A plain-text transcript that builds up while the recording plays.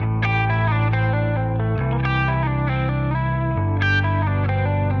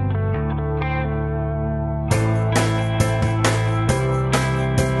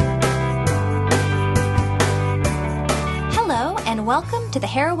welcome to the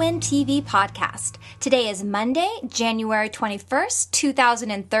Heroine TV Podcast. Today is Monday, January 21st,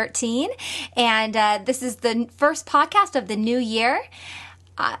 2013, and this is the first podcast of the new year.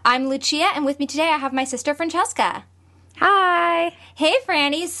 I'm Lucia, and with me today I have my sister Francesca. Hi. Hey,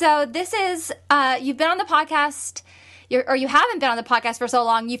 Franny. So this is, you've been on the podcast, or you haven't been on the podcast for so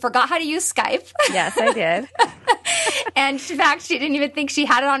long, you forgot how to use Skype. Yes, I did. And in fact, she didn't even think she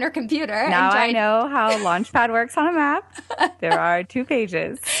had it on her computer. Now I know how Launchpad works on a map. There are 2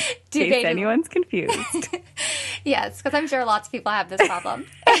 pages, in case anyone's confused. Yes, because I'm sure lots of people have this problem.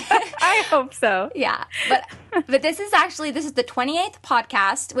 I hope so. Yeah, but this is the 28th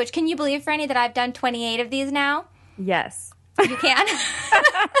podcast, which, can you believe, Franny, that I've done 28 of these now? Yes. You can?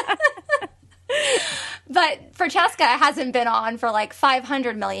 But Francesca hasn't been on for like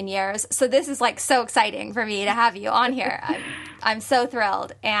 500 million years, so this is like so exciting for me to have you on here. I'm so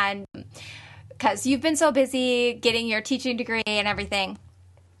thrilled, and because you've been so busy getting your teaching degree and everything,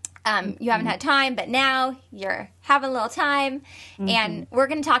 you haven't had time, but now you're having a little time, and we're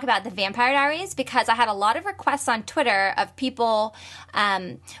going to talk about the Vampire Diaries because I had a lot of requests on Twitter of people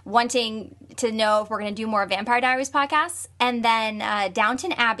wanting to know if we're going to do more Vampire Diaries podcasts, and then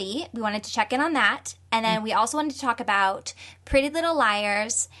Downton Abbey, we wanted to check in on that, and then we also wanted to talk about Pretty Little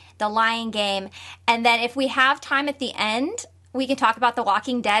Liars, The Lying Game, and then if we have time at the end, we can talk about The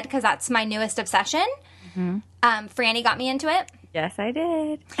Walking Dead because that's my newest obsession. Franny got me into it. Yes, I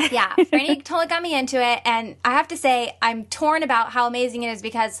did. Yeah, Franny totally got me into it, and I have to say I'm torn about how amazing it is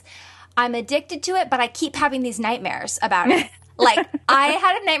because I'm addicted to it, but I keep having these nightmares about it. Like, I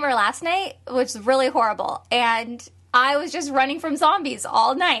had a nightmare last night, which was really horrible, and I was just running from zombies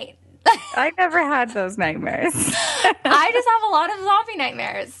all night. I never had those nightmares. I just have a lot of zombie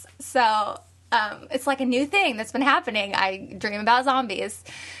nightmares, so it's like a new thing that's been happening. I dream about zombies,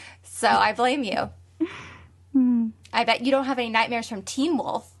 so I blame you. I bet you don't have any nightmares from Teen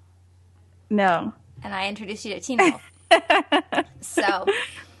Wolf. No. And I introduced you to Teen Wolf. So,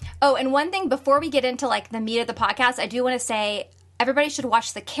 and one thing before we get into like the meat of the podcast, I do want to say everybody should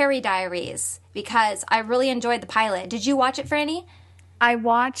watch the Carrie Diaries because I really enjoyed the pilot. Did you watch it, Franny? I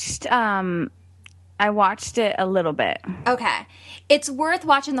watched it a little bit. Okay. It's worth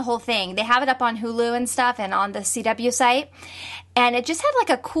watching the whole thing. They have it up on Hulu and stuff and on the CW site. And it just had like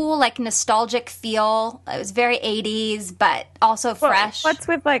a cool, like nostalgic feel. It was very 80s, but also fresh. What's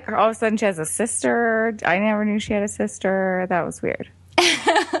with like all of a sudden she has a sister? I never knew she had a sister. That was weird.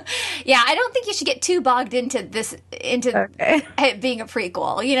 Yeah, I don't think you should get too bogged into this, it being a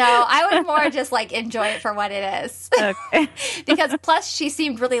prequel. You know, I would more just like enjoy it for what it is. Okay. Because plus she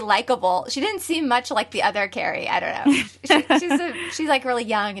seemed really likable. She didn't seem much like the other Carrie. I don't know. She's like really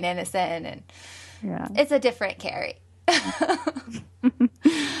young and innocent, and it's a different Carrie.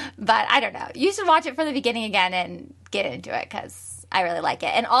 But I don't know. You should watch it from the beginning again and get into it because I really like it.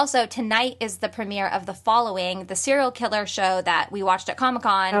 And also, tonight is the premiere of The Following, the serial killer show that we watched at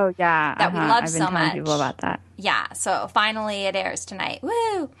Comic-Con. Oh, yeah. That we loved so much. I've been telling people about that. Yeah, so finally it airs tonight.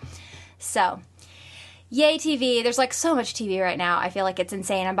 Woo! So, yay TV. There's like so much TV right now. I feel like it's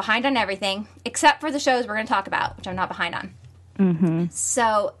insane. I'm behind on everything, except for the shows we're going to talk about, which I'm not behind on.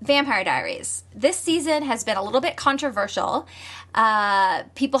 So, Vampire Diaries. This season has been a little bit controversial.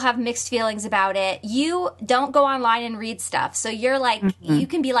 People have mixed feelings about it. You don't go online and read stuff. So you're like, you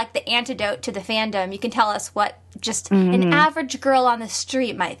can be like the antidote to the fandom. You can tell us what just an average girl on the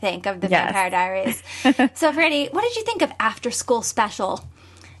street might think of the Vampire Diaries. So, Freddie, what did you think of After School Special,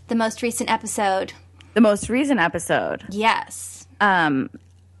 the most recent episode? The most recent episode? Yes.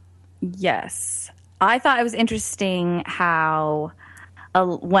 Yes. I thought it was interesting how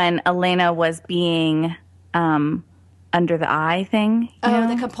when Elena was being under the eye thing.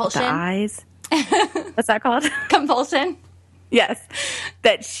 The compulsion? The eyes. What's that called? Compulsion? Yes.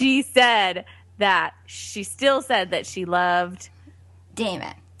 That she said that she still said that she loved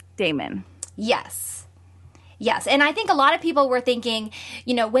Damon. Yes. Yes. And I think a lot of people were thinking,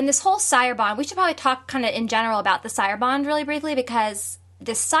 you know, when this whole sire bond, we should probably talk kind of in general about the sire bond really briefly because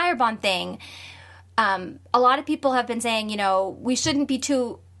this sire bond thing, a lot of people have been saying, you know, we shouldn't be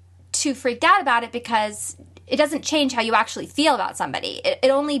too freaked out about it because it doesn't change how you actually feel about somebody. It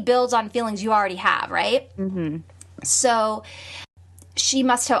only builds on feelings you already have, right? So she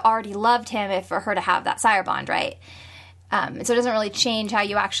must have already loved him for her to have that sire bond, right? So it doesn't really change how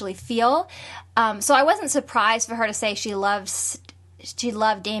you actually feel. So I wasn't surprised for her to say she loved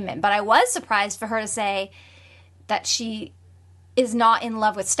Damon, but I was surprised for her to say that she is not in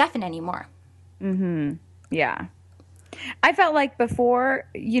love with Stefan anymore. Yeah. I felt like before,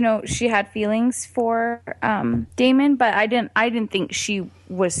 you know, she had feelings for Damon, but I didn't think she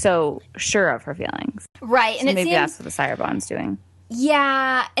was so sure of her feelings. Right. So and maybe that's what the sire bond's doing.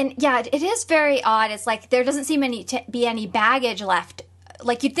 Yeah, and yeah, it is very odd. It's like there doesn't seem to be any baggage left.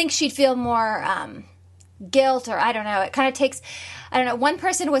 Like you'd think she'd feel more guilt, or I don't know. It kind of takes, I don't know. One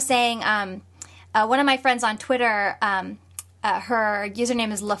person was saying, one of my friends on Twitter, her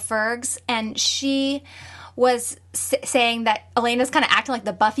username is LaFergs, and she was saying that Elena's kind of acting like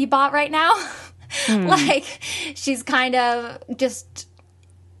the Buffy bot right now. Like she's kind of just,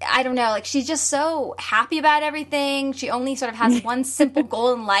 I don't know, like she's just so happy about everything. She only sort of has one simple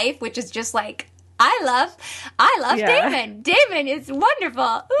goal in life, which is just like, I love Damon. Damon is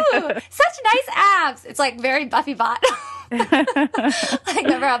wonderful. Ooh, such nice abs. It's like very Buffy bot. Like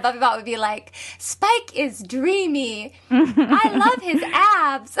remember how Buffy bot would be like, Spike is dreamy. I love his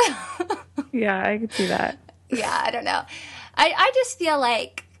abs. Yeah, I could see that. Yeah, I don't know. I just feel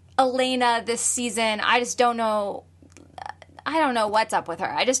like Elena this season, I just don't know. I don't know what's up with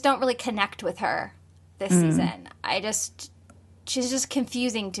her. I just don't really connect with her this season. She's just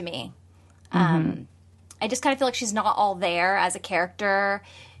confusing to me. I just kind of feel like she's not all there as a character.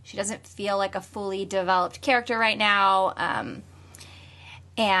 She doesn't feel like a fully developed character right now.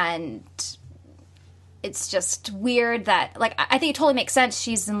 And it's just weird that, like, I think it totally makes sense.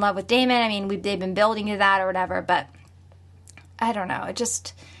 She's in love with Damon. I mean, they've been building to that or whatever, but I don't know.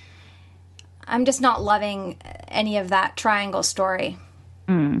 I'm just not loving any of that triangle story.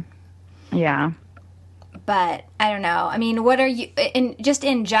 Yeah. But I don't know. I mean, what are you,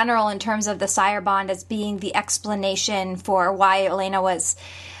 in general, in terms of the sire bond as being the explanation for why Elena was,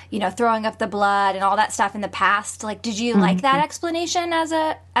 throwing up the blood and all that stuff in the past? Like, did you like that explanation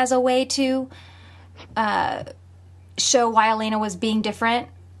as a way to show why Elena was being different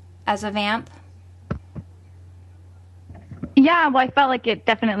as a vamp? Yeah, well, I felt like it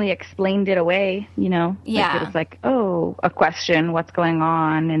definitely explained it away, Yeah. Like it was like, oh, a question, what's going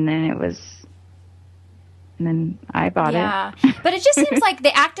on? And then I bought it. Yeah. But it just seems like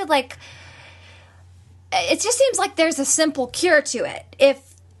they acted like, it just seems like there's a simple cure to it. If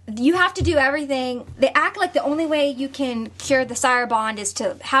you have to do everything, they act like the only way you can cure the sire bond is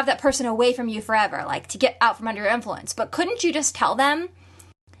to have that person away from you forever, like to get out from under your influence. But couldn't you just tell them?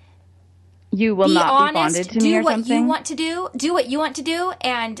 You will not be bonded to me or something? Do what you want to do,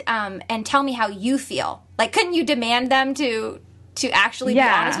 and tell me how you feel. Like, couldn't you demand them to actually be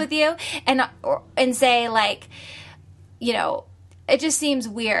honest with you and say, like, it just seems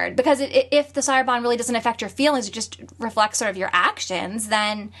weird because if the sire bond really doesn't affect your feelings, it just reflects sort of your actions,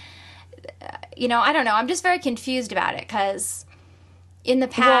 then I don't know. I'm just very confused about it because in the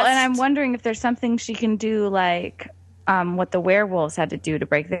past, well, and I'm wondering if there's something she can do, like what the werewolves had to do to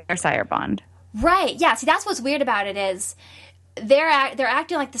break their sire bond. Right. Yeah. See, that's what's weird about it is they're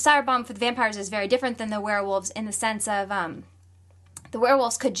acting like the sire bond for the vampires is very different than the werewolves in the sense of the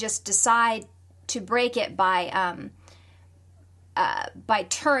werewolves could just decide to break it by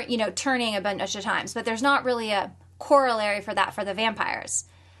turning a bunch of times, but there's not really a corollary for that for the vampires.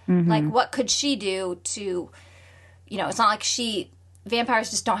 Like, what could she do to, it's not like vampires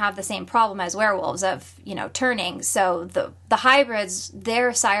just don't have the same problem as werewolves of, turning. So the hybrids,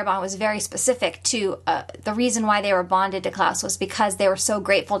 their sire bond was very specific to the reason why they were bonded to Klaus was because they were so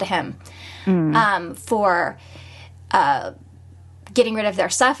grateful to him for getting rid of their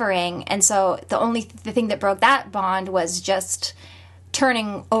suffering. And so the thing that broke that bond was just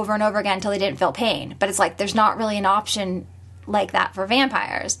turning over and over again until they didn't feel pain. But it's like there's not really an option like that for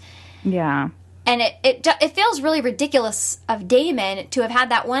vampires. Yeah. And it feels really ridiculous of Damon to have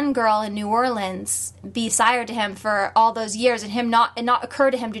had that one girl in New Orleans be sire to him for all those years and not occur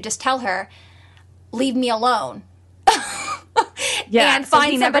to him to just tell her, leave me alone. Yeah. And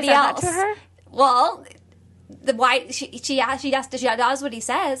find somebody else. That to her? Well, she does what he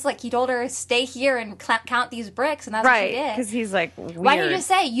says. Like, he told her, stay here and count these bricks, and that's what she did. Because he's like, weird. Why don't you just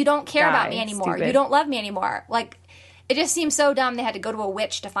say, you don't care about me anymore? Stupid. You don't love me anymore. Like, it just seems so dumb they had to go to a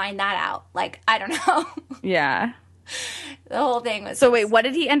witch to find that out. Like, I don't know. Yeah. The whole thing was... So wait, what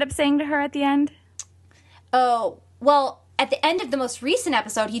did he end up saying to her at the end? Oh, well, at the end of the most recent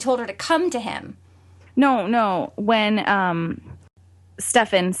episode, he told her to come to him. No. When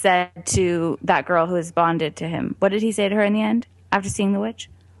Stefan said to that girl who was bonded to him, what did he say to her in the end after seeing the witch?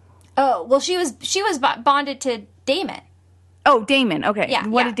 Oh, well, she was bonded to Damon. Oh, Damon. Okay. Yeah.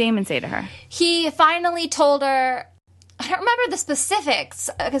 What did Damon say to her? He finally told her... I don't remember the specifics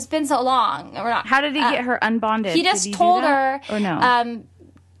because it's been so long. How did he get her unbonded? He just told her or no?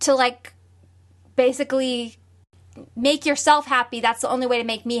 To, like, basically make yourself happy. That's the only way to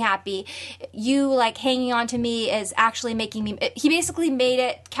make me happy. You, like, hanging on to me is actually making me... He basically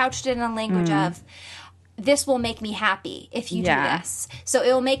couched it in a language of, this will make me happy if you do this. So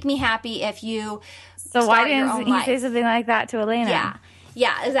it will make me happy if you So why start your didn't own he life. say something like that to Elena?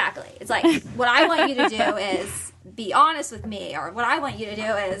 Yeah, exactly. It's like, what I want you to do is be honest with me, or what I want you to do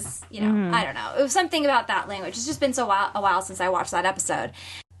is, you know, I don't know. It was something about that language. It's just been a while since I watched that episode.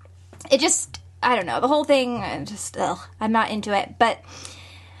 It just, I don't know. The whole thing, I'm not into it. But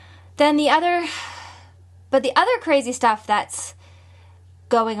then the other crazy stuff that's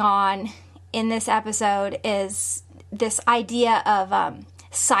going on in this episode is this idea of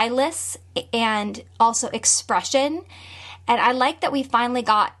Silas and also expression. And I like that we finally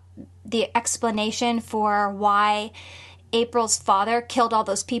got the explanation for why April's father killed all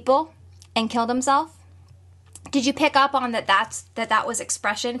those people and killed himself. Did you pick up on that was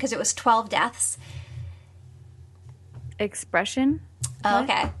expression? Because it was 12 deaths. Expression? Oh,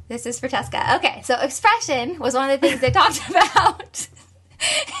 okay. This is Francesca. Okay, so expression was one of the things they talked about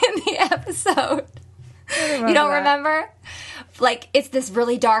in the episode. You don't remember? Like, it's this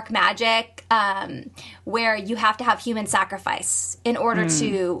really dark magic where you have to have human sacrifice in order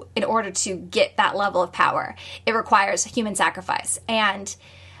to get that level of power. It requires human sacrifice. And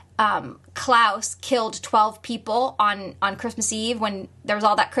Klaus killed 12 people on Christmas Eve when there was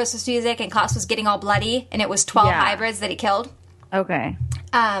all that Christmas music and Klaus was getting all bloody, and it was 12 hybrids that he killed. Okay.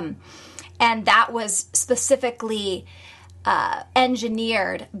 And that was specifically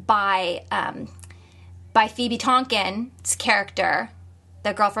engineered by Phoebe Tonkin's character,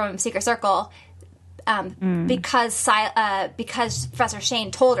 the girl from Secret Circle, because Professor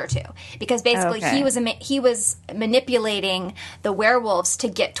Shane told her to. Because basically he was manipulating the werewolves to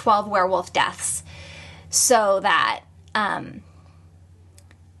get 12 werewolf deaths, so that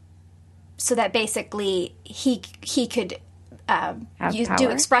basically he could do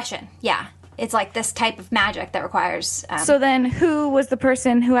expression. Yeah. It's like this type of magic that requires... so then who was the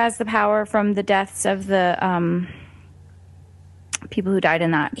person who has the power from the deaths of the people who died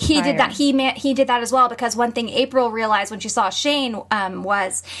in that fire? Did that. He did that as well, because one thing April realized when she saw Shane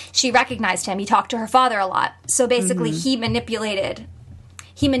was she recognized him. He talked to her father a lot. So basically he manipulated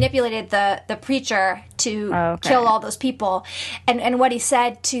the preacher to kill all those people. And what he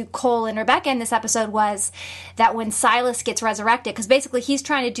said to Cole and Rebecca in this episode was that when Silas gets resurrected, because basically he's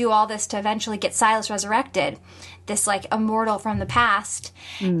trying to do all this to eventually get Silas resurrected, this like immortal from the past.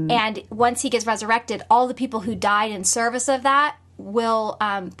 And once he gets resurrected, all the people who died in service of that will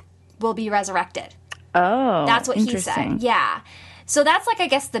be resurrected. Oh, that's what he said. Yeah. So that's like, I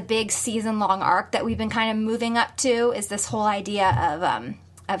guess, the big season-long arc that we've been kind of moving up to, is this whole idea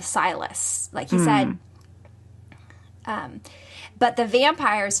of Silas, like he said. But the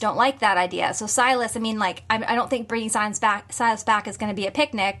vampires don't like that idea. So Silas, I mean, like, I don't think bringing Silas back is going to be a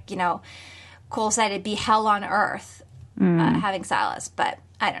picnic. You know, Cole said it'd be hell on earth having Silas, but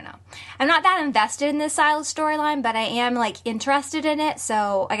I don't know. I'm not that invested in this Silas storyline, but I am, like, interested in it.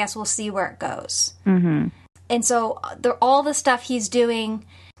 So I guess we'll see where it goes. And so all the stuff he's doing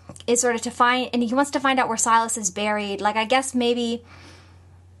is sort of to find, and he wants to find out where Silas is buried. Like, I guess maybe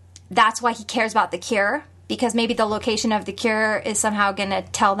that's why he cares about the cure, because maybe the location of the cure is somehow going to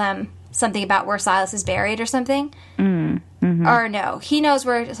tell them something about where Silas is buried or something. Or no, he knows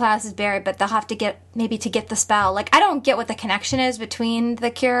where Silas is buried, but they'll have to get the spell. Like, I don't get what the connection is between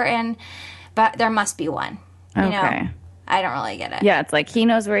the cure but there must be one. You know? I don't really get it. Yeah, it's like he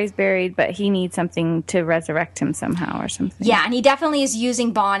knows where he's buried, but he needs something to resurrect him somehow or something. Yeah, and he definitely is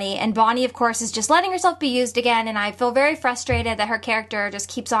using Bonnie. And Bonnie, of course, is just letting herself be used again. And I feel very frustrated that her character just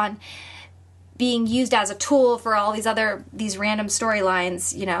keeps on being used as a tool for all these random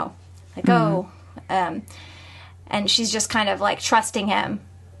storylines, you know. Like, and she's just kind of like trusting him.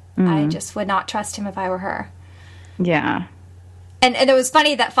 I just would not trust him if I were her. Yeah. And it was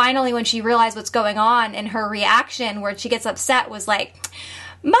funny that finally when she realized what's going on, and her reaction where she gets upset was like,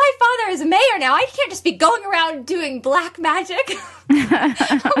 my father is a mayor now. I can't just be going around doing black magic.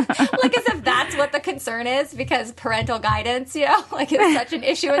 Like, as if that's what the concern is, because parental guidance, you know, like, it's such an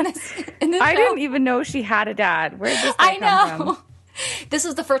issue in this I show. didn't even know she had a dad. Where did this come from? This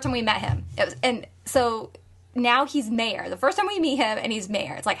was the first time we met him. And so now he's mayor. The first time we meet him and he's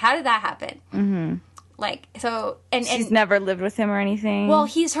mayor. It's like, how did that happen? Like, so, and she's never lived with him or anything. Well,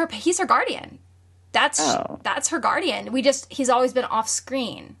 he's her guardian. That's her guardian. He's always been off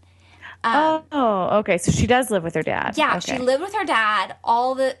screen. Okay. So she does live with her dad. Yeah, okay. She lived with her dad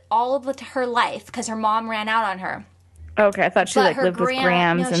all of her life because her mom ran out on her. Okay, I thought she lived with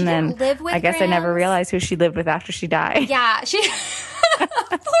Grams, and then I guess Grams. I never realized who she lived with after she died. Yeah, she.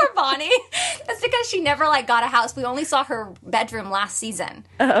 Poor Bonnie. That's because she never got a house. We only saw her bedroom last season.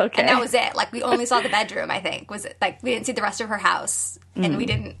 Oh, okay, and that was it. Like, we only saw the bedroom. I think was it, like, we didn't see the rest of her house, and we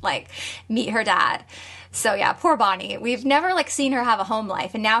didn't meet her dad. So yeah, poor Bonnie. We've never like seen her have a home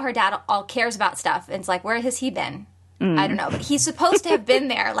life, and now her dad all cares about stuff. And it's like, where has he been? I don't know, but he's supposed to have been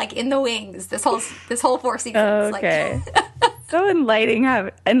there, like in the wings, this whole 4 seasons. Okay. So enlightening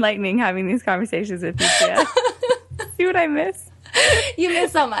having these conversations with you, Tia. See what I miss? You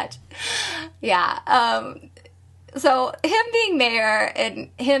miss so much. Yeah. So him being mayor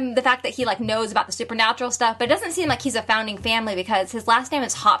and the fact that he like knows about the supernatural stuff, but it doesn't seem like he's a founding family because his last name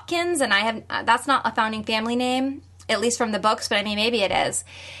is Hopkins, and that's not a founding family name, at least from the books, but I mean, maybe it is.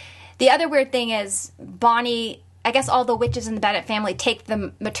 The other weird thing is Bonnie, I guess all the witches in the Bennett family take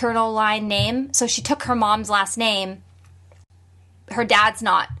the maternal line name, so she took her mom's last name. Her dad's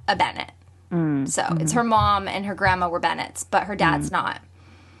not a Bennett. So it's her mom and her grandma were Bennetts, but her dad's not.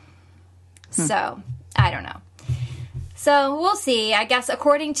 So, I don't know. So, we'll see. I guess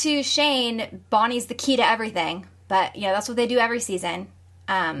according to Shane, Bonnie's the key to everything. But, that's what they do every season.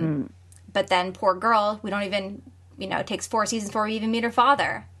 But then, poor girl, we don't even, it takes 4 seasons before we even meet her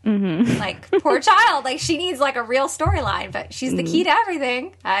father. Like, poor child. Like, she needs, like, a real storyline. But she's the key to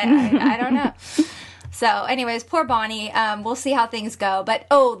everything. I don't know. So, anyways, poor Bonnie. We'll see how things go. But,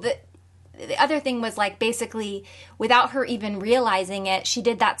 the other thing was, like, basically, without her even realizing it, she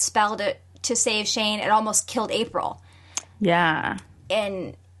did that spell to save Shane. It almost killed April. Yeah.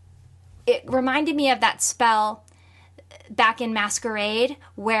 And it reminded me of that spell back in Masquerade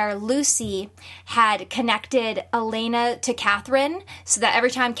where Lucy had connected Elena to Catherine so that every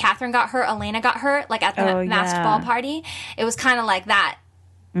time Catherine got hurt, Elena got hurt, like at the masked ball party. It was kind of like that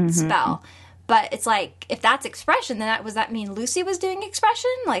spell. But it's like, if that's expression, then does that mean Lucy was doing expression?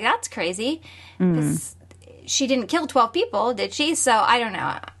 Like, that's crazy. She didn't kill 12 people, did she? So, I don't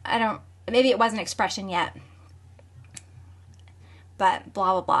know. Maybe it wasn't expression yet. But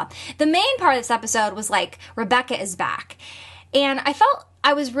blah, blah, blah. The main part of this episode was, like, Rebecca is back. And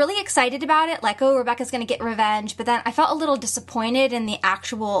I was really excited about it. Like, Rebecca's going to get revenge. But then I felt a little disappointed in the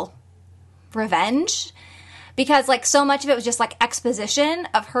actual revenge. Because, like, so much of it was just, like, exposition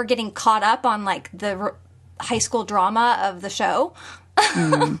of her getting caught up on, like, the high school drama of the show.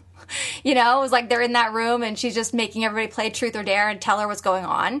 It was like they're in that room and she's just making everybody play truth or dare and tell her what's going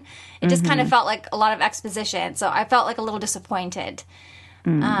on. It just kind of felt like a lot of exposition. So I felt like a little disappointed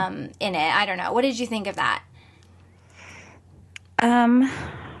in it. I don't know. What did you think of that? I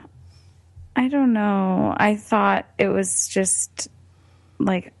don't know. I thought it was just,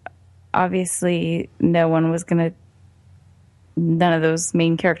 like, obviously none of those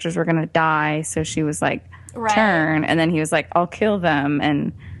main characters were going to die. So she was like, turn. And then he was like, I'll kill them.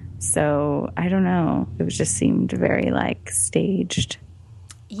 And so, I don't know. It just seemed very, like, staged.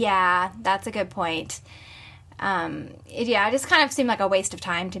 Yeah, that's a good point. It just kind of seemed like a waste of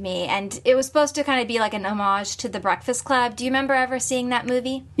time to me. And it was supposed to kind of be like an homage to The Breakfast Club. Do you remember ever seeing that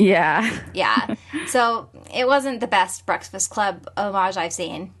movie? Yeah. Yeah. So, it wasn't the best Breakfast Club homage I've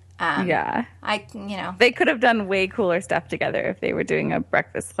seen. They could have done way cooler stuff together if they were doing a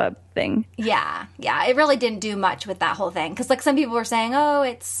Breakfast Club thing. Yeah. It really didn't do much with that whole thing. Because, like, some people were saying,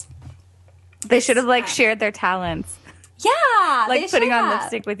 They should have, like, shared their talents. Yeah, like putting on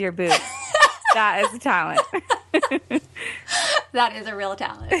lipstick with your boobs. That is a talent. That is a real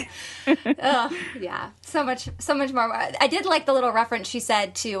talent. Yeah, so much more. I did like the little reference she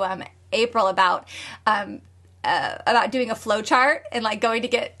said to April about doing a flow chart and like going to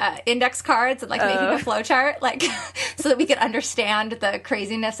get index cards and like making a flow chart, like so that we could understand the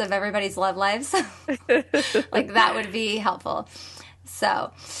craziness of everybody's love lives. Like that would be helpful.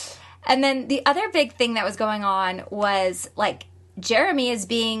 So, and then the other big thing that was going on was like Jeremy is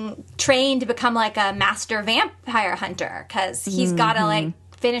being trained to become like a master vampire hunter because he's got to like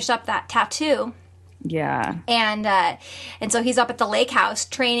finish up that tattoo. Yeah. And so he's up at the lake house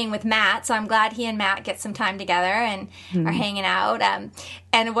training with Matt. So I'm glad he and Matt get some time together and are hanging out.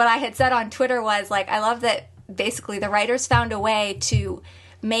 And what I had said on Twitter was like, I love that basically the writers found a way to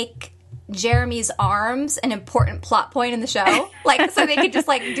make Jeremy's arms an important plot point in the show. Like, so they could just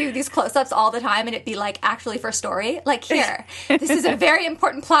like do these close-ups all the time and it'd be like actually for story. Like here, this is a very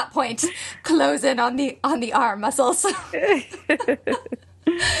important plot point. Close in on the arm muscles.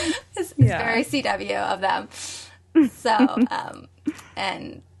 It's very CW of them. So,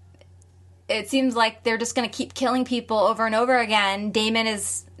 and it seems like they're just going to keep killing people over and over again. Damon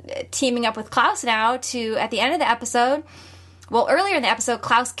is teaming up with Klaus now to, at the end of the episode, well, earlier in the episode,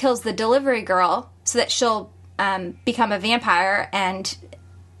 Klaus kills the delivery girl so that she'll become a vampire and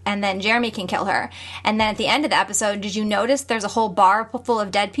then Jeremy can kill her. And then at the end of the episode, did you notice there's a whole bar full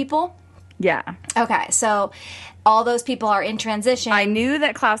of dead people? Yeah. Okay, so all those people are in transition. I knew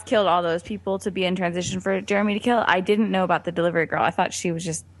that Klaus killed all those people to be in transition for Jeremy to kill. I didn't know about the delivery girl. I thought she was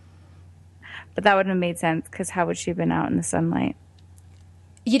just... But that would have made sense because how would she have been out in the sunlight?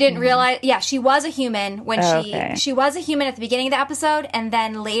 You didn't realize? Yeah, she was a human when she was a human at the beginning of the episode, and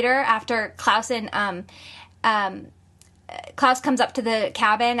then later after Klaus comes up to the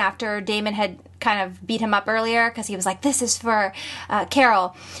cabin after Damon had kind of beat him up earlier because he was like, "This is for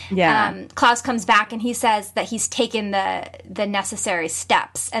Carol." Yeah. Klaus comes back and he says that he's taken the necessary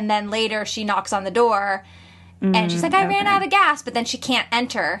steps, and then later she knocks on the door and she's like, "I ran out of gas," but then she can't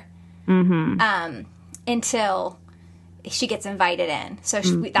enter until she gets invited in. So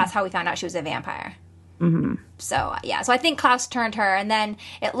that's how we found out she was a vampire. So yeah, so I think Klaus turned her, and then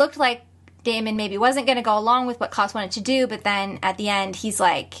it looked like Damon maybe wasn't going to go along with what Klaus wanted to do, but then at the end he's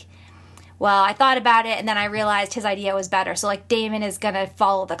like, well, I thought about it and then I realized his idea was better. So like Damon is going to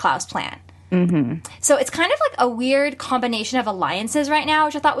follow the Klaus plan. So it's kind of like a weird combination of alliances right now,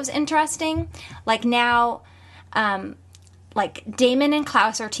 which I thought was interesting. Like now, like Damon and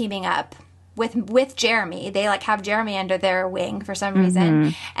Klaus are teaming up with Jeremy. They like have Jeremy under their wing for some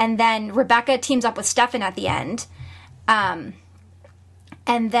reason. And then Rebecca teams up with Stefan at the end.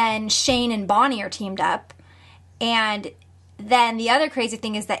 And then Shane and Bonnie are teamed up. And then the other crazy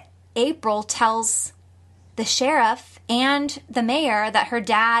thing is that April tells the sheriff and the mayor that her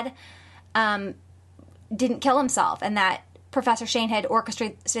dad didn't kill himself and that Professor Shane had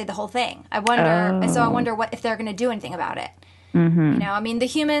orchestrated the whole thing. I wonder, and so I wonder if they're going to do anything about it. You know, I mean, the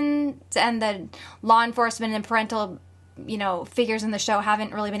humans and the law enforcement and parental, you know, figures in the show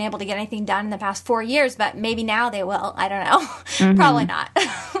haven't really been able to get anything done in the past 4 years, but maybe now they will. I don't know. Probably not.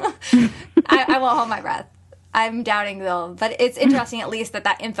 I won't hold my breath. I'm doubting they'll, but it's interesting at least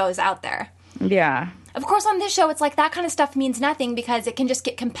that info is out there. Yeah. Of course, on this show, it's like that kind of stuff means nothing because it can just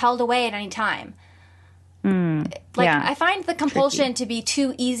get compelled away at any time. Like, yeah. I find the compulsion to be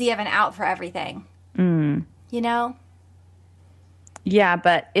too easy of an out for everything. You know? Yeah,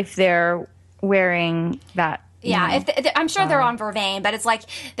 but if they're wearing that... Yeah, I'm sure they're on Vervain, but it's like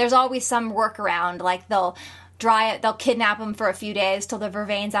there's always some workaround. Like they'll kidnap them for a few days till the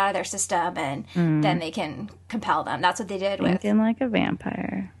Vervain's out of their system, and then they can compel them. That's what they did with... Thinking like a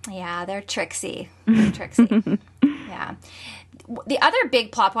vampire. Yeah, they're tricksy. Yeah. The other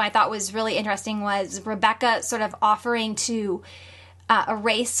big plot point I thought was really interesting was Rebecca sort of offering to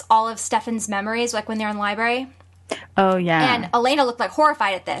erase all of Stefan's memories, like when they're in the library. Oh, yeah. And Elena looked like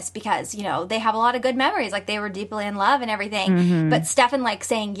horrified at this because, you know, they have a lot of good memories. Like, they were deeply in love and everything. But Stefan, like,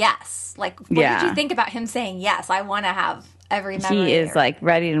 saying yes. Like, what did you think about him saying yes? I want to have every memory. He is, like,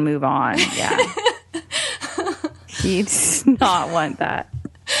 ready to move on. Yeah. He does not want that.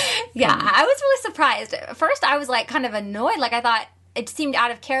 Yeah, I was really surprised. At first, I was, like, kind of annoyed. Like, I thought it seemed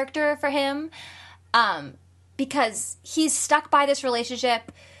out of character for him because he's stuck by this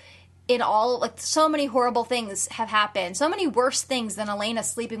relationship in all, like, so many horrible things have happened. So many worse things than Elena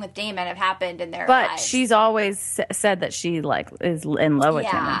sleeping with Damon have happened in their lives. But she's always said that she, like, is in love with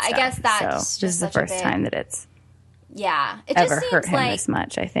him and stuff. I guess that's so this is the first time that it's it ever just hurt seems him like, this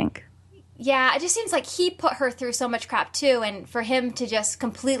much, I think. Yeah, it just seems like he put her through so much crap, too, and for him to just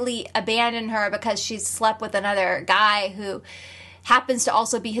completely abandon her because she's slept with another guy who happens to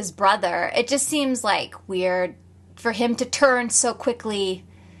also be his brother, it just seems, like, weird for him to turn so quickly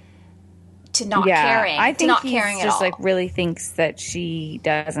to not caring. I think not he caring at just all. like really thinks that she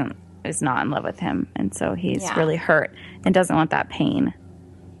is not in love with him, and so he's really hurt and doesn't want that pain.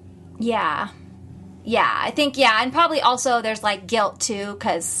 Yeah, I think and probably also there's like guilt too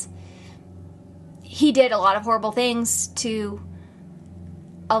because he did a lot of horrible things to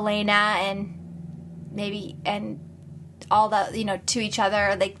Elena and maybe all the to each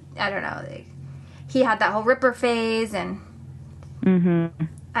other. Like I don't know, he had that whole Ripper phase and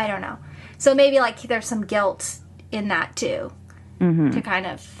I don't know. So maybe, like, there's some guilt in that, too. To kind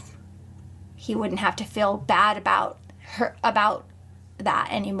of... He wouldn't have to feel bad about that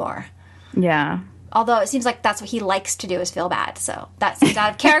anymore. Yeah. Although it seems like that's what he likes to do is feel bad. So that seems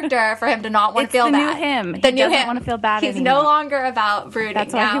out of character for him to not want to feel bad. It's the new him. He doesn't want to feel bad He's anymore. no longer about brooding.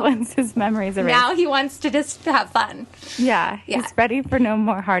 That's why he wants his memories erased. Now he wants to just have fun. Yeah. He's ready for no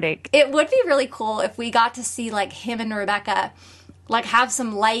more heartache. It would be really cool if we got to see, like, him and Rebecca... like, have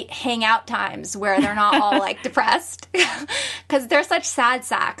some light hangout times where they're not all, like, depressed. Because they're such sad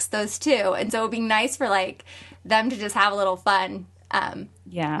sacks, those two. And so it would be nice for, like, them to just have a little fun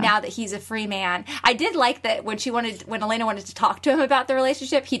now that he's a free man. I did like that when Elena wanted to talk to him about the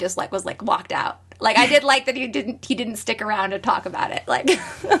relationship, he just, like, was, like, walked out. Like, I did like that he didn't stick around to talk about it. Like,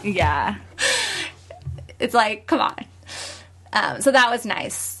 yeah. It's like, come on. So that was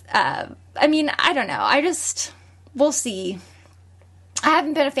nice. I mean, I don't know. We'll see. I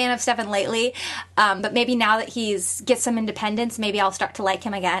haven't been a fan of Stefan lately, but maybe now that gets some independence, maybe I'll start to like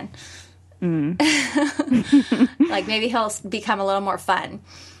him again. Like, maybe he'll become a little more fun.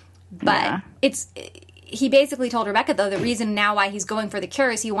 But he basically told Rebecca, though, the reason now why he's going for the cure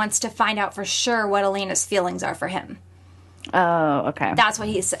is he wants to find out for sure what Elena's feelings are for him. Oh, okay. That's what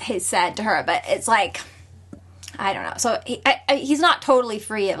he said to her. But it's like, I don't know. So he's not totally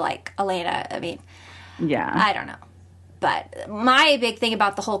free of, like, Elena. I mean, I don't know. But my big thing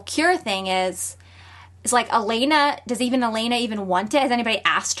about the whole cure thing is like, Elena, does Elena even want it? Has anybody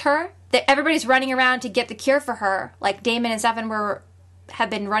asked her? That everybody's running around to get the cure for her. Like, Damon and Stefan have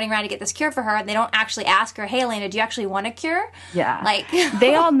been running around to get this cure for her, and they don't actually ask her, hey, Elena, do you actually want a cure? Yeah. Like,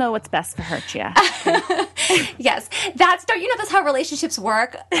 they all know what's best for her, Chia. Yes. That's how relationships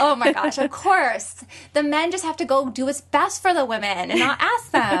work. Oh my gosh, of course. The men just have to go do what's best for the women and not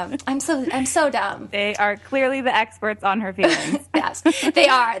ask them. I'm so dumb. They are clearly the experts on her feelings. Yes, they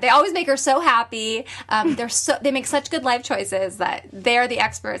are. They always make her so happy. They make such good life choices that they're the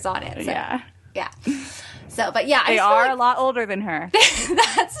experts on it. So, yeah. So, but yeah, they are a lot older than her.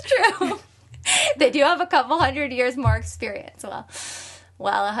 That's true. They do have a couple hundred years more experience.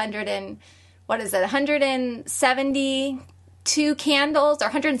 Well, 172 candles or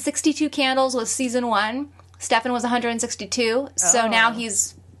 162 candles was season 1. Stefan was 162. So now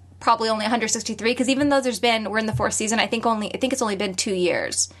he's probably only 163, because even though we're in the 4th season, I think it's only been 2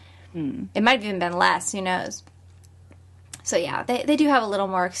 years. It might have even been less. Who knows? So yeah, they do have a little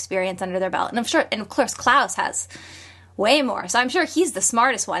more experience under their belt. And I'm sure, and of course, Klaus has way more. So I'm sure he's the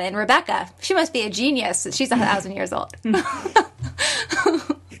smartest one. And Rebecca, she must be a genius. She's 1,000 years old. Everyone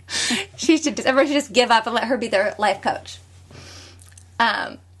should just give up and let her be their life coach.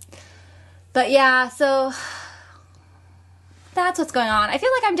 But yeah, so that's what's going on. I feel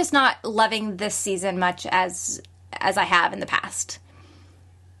like I'm just not loving this season much as I have in the past.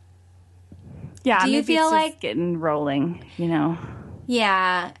 Yeah, do you feel it's like getting rolling, you know?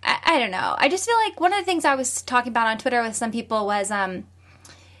 Yeah, I don't know. I just feel like one of the things I was talking about on Twitter with some people was one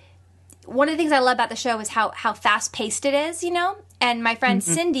of the things I love about the show is how fast paced it is, you know. And my friend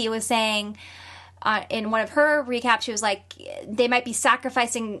Cindy was saying in one of her recaps, she was like, they might be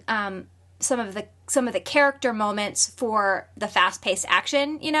sacrificing some of the character moments for the fast paced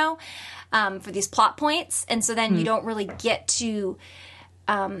action, you know, for these plot points, and so then you don't really get to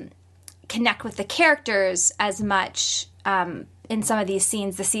connect with the characters as much in some of these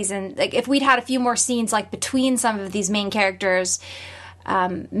scenes this season. Like, if we'd had a few more scenes like between some of these main characters,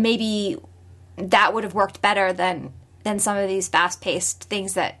 maybe that would have worked better than some of these fast-paced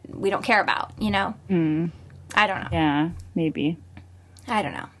things that we don't care about, you know? I don't know. Yeah, maybe. I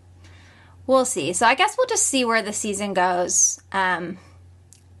don't know. We'll see. So I guess we'll just see where the season goes.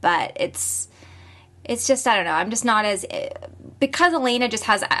 But it's just, I don't know. I'm just not as... Because Elena just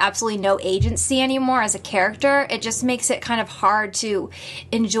has absolutely no agency anymore as a character, it just makes it kind of hard to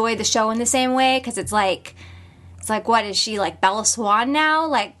enjoy the show in the same way, because it's like, what is she, like Bella Swan now?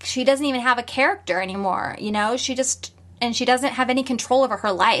 Like, she doesn't even have a character anymore, you know? She doesn't have any control over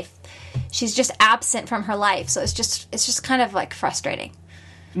her life. She's just absent from her life, so it's just kind of, like, frustrating.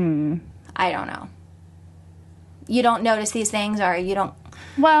 I don't know. You don't notice these things, or you don't...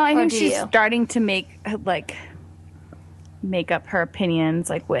 Well, I think she's starting to make up her opinions,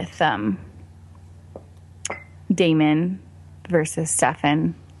 like with Damon versus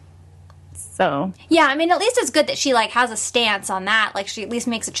Stefan. So yeah, I mean, at least it's good that she like has a stance on that. Like, she at least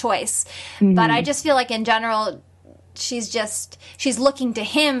makes a choice. But I just feel like in general, she's looking to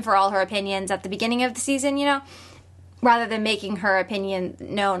him for all her opinions at the beginning of the season, you know, rather than making her opinion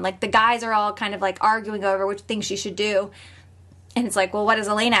known. Like, the guys are all kind of like arguing over which things she should do, and it's like, well, what does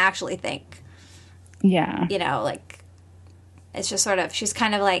Elena actually think? Yeah, you know, like. It's just sort of, she's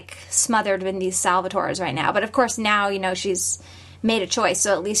kind of like smothered in these Salvatores right now. But of course now, you know, she's made a choice,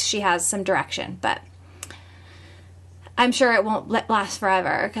 so at least she has some direction. But I'm sure it won't last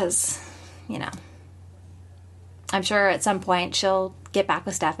forever, because, you know, I'm sure at some point she'll get back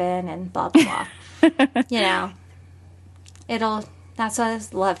with Stefan and blah, blah, blah. You know, that's a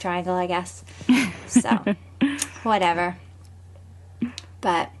love triangle, I guess. So, whatever.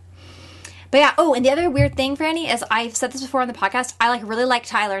 But yeah, oh, and the other weird thing, Franny, is I've said this before on the podcast, I really like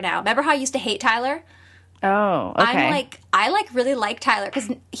Tyler now. Remember how I used to hate Tyler? Oh, okay. I really like Tyler, because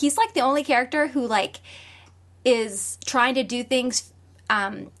he's like the only character who like is trying to do things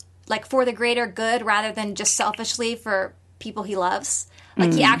like for the greater good rather than just selfishly for people he loves.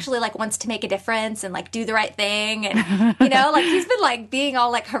 Like, he actually like wants to make a difference and like do the right thing, and you know, like he's been like being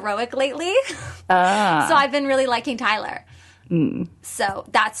all like heroic lately. So I've been really liking Tyler. So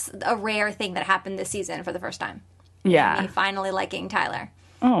that's a rare thing that happened this season for the first time. Yeah. Me finally liking Tyler.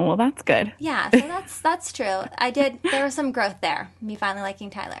 Oh, well, that's good. Yeah, so that's true. There was some growth there, me finally liking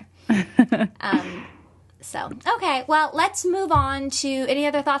Tyler. Okay, well, let's move on to any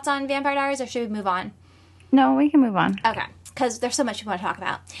other thoughts on Vampire Diaries, or should we move on? No, we can move on. Okay, because there's so much we want to talk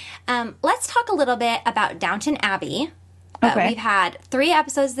about. Let's talk a little bit about Downton Abbey. Okay. We've had 3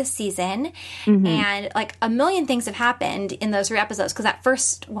 episodes this season, and like a million things have happened in those 3 episodes, because that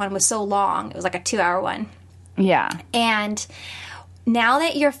first one was so long. It was like a 2-hour one. Yeah. And now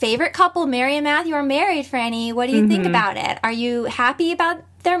that your favorite couple, Mary and Matthew, are married, Franny, what do you think about it? Are you happy about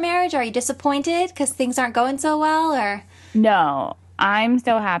their marriage? Are you disappointed because things aren't going so well? Or No, I'm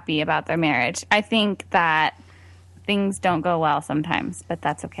so happy about their marriage. I think that things don't go well sometimes, but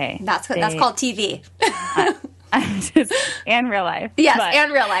that's okay. That's called TV. And real life. Yes,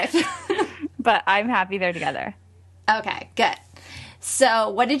 and real life. But I'm happy they're together. Okay, good. So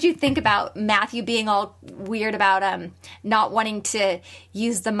what did you think about Matthew being all weird about not wanting to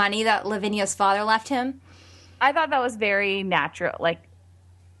use the money that Lavinia's father left him? I thought that was very natural, that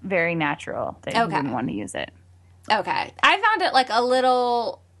he didn't want to use it. Okay. I found it like a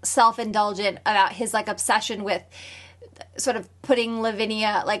little self-indulgent about his like obsession with sort of putting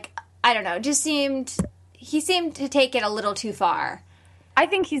Lavinia, like, I don't know, he seemed to take it a little too far. I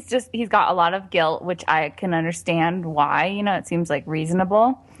think he's got a lot of guilt, which I can understand why. It seems like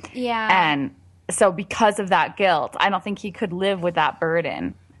reasonable. Yeah. And so because of that guilt, I don't think he could live with that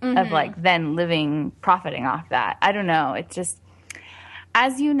burden of like then profiting off that. I don't know. It's just,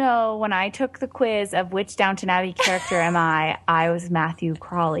 as you know, when I took the quiz of which Downton Abbey character am I was Matthew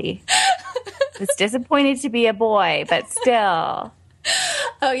Crawley. Was disappointed to be a boy, but still.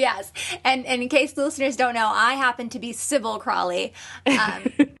 Oh, yes. And in case the listeners don't know, I happen to be Sybil Crawley,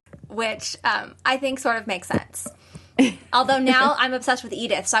 which I think sort of makes sense. Although now I'm obsessed with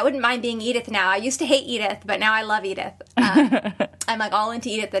Edith, so I wouldn't mind being Edith now. I used to hate Edith, but now I love Edith. I'm like all into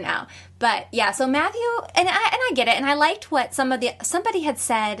Edith now. But yeah, so Matthew, and I get it, and I liked what somebody had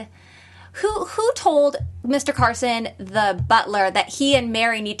said. Who told Mr. Carson, the butler, that he and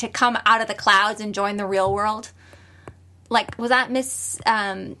Mary need to come out of the clouds and join the real world? Like, was that did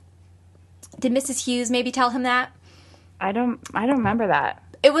Mrs. Hughes maybe tell him that? I don't remember that.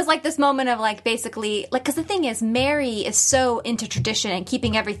 It was like this moment of like basically like, because the thing is, Mary is so into tradition and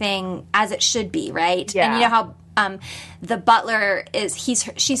keeping everything as it should be, right? Yeah. And you know how the butler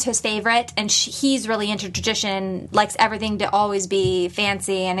she's his favorite, and he's really into tradition, likes everything to always be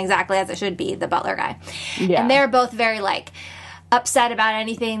fancy and exactly as it should be, the butler guy. Yeah. And they're both very like upset about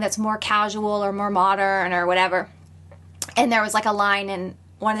anything that's more casual or more modern or whatever. And there was like a line in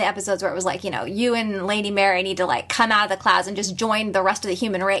one of the episodes where it was like, you and Lady Mary need to like come out of the clouds and just join the rest of the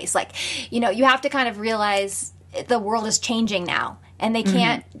human race. Like, you have to kind of realize the world is changing now, and they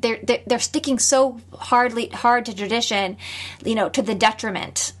can't. They're sticking so hard to tradition, to the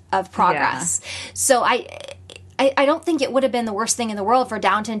detriment of progress. Yeah. So I don't think it would have been the worst thing in the world for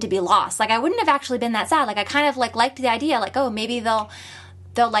Downton to be lost. Like, I wouldn't have actually been that sad. Like, I kind of like liked the idea. Like, oh, maybe they'll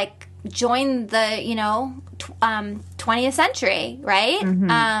like join the 20th century, right?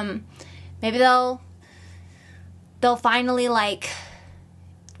 Maybe they'll finally like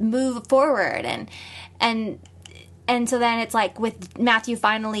move forward, and so then it's like with Matthew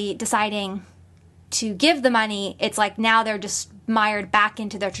finally deciding to give the money, it's like now they're just mired back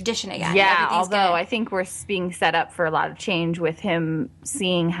into their tradition again. Yeah, although I think we're being set up for a lot of change with him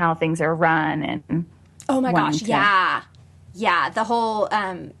seeing how things are run and oh my gosh, yeah, the whole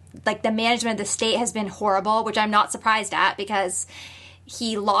like the management of the state has been horrible, which I'm not surprised at, because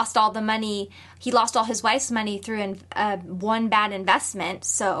he lost all the money. He lost all his wife's money through one bad investment.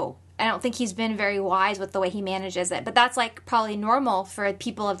 So I don't think he's been very wise with the way he manages it. But that's like probably normal for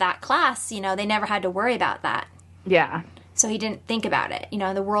people of that class. They never had to worry about that. Yeah. So he didn't think about it.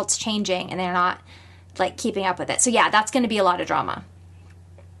 The world's changing and they're not like keeping up with it. So yeah, that's going to be a lot of drama.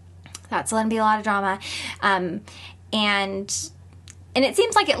 And it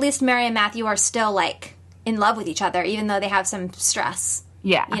seems like at least Mary and Matthew are still, like, in love with each other, even though they have some stress.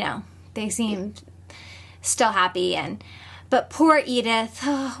 Yeah. They seem still happy. But poor Edith,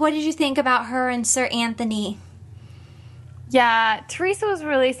 what did you think about her and Sir Anthony? Yeah, Teresa was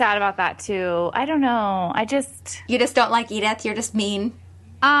really sad about that, too. I don't know. You just don't like Edith? You're just mean?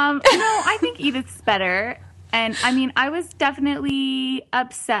 No, I think Edith's better. And, I mean, I was definitely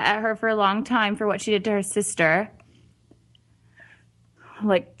upset at her for a long time for what she did to her sister.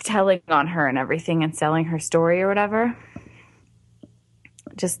 Like, telling on her and everything and selling her story or whatever.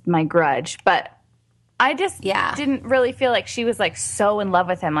 Just my grudge. But I just didn't really feel like she was, like, so in love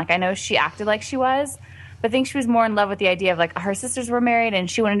with him. Like, I know she acted like she was, but I think she was more in love with the idea of, like, her sisters were married and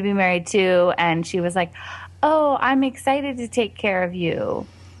she wanted to be married too. And she was like, oh, I'm excited to take care of you,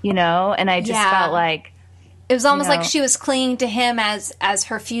 you know? And I just felt like... It was almost like she was clinging to him as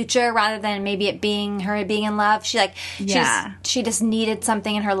her future rather than maybe it being her being in love. She she just needed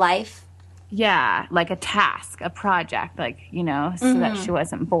something in her life. Yeah, like a task, a project, like, you know, so that she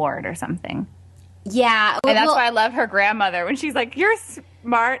wasn't bored or something. Yeah. And that's why I love her grandmother when she's like, you're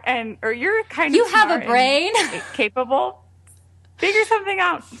smart or you're kind of you have a brain. Capable. Figure something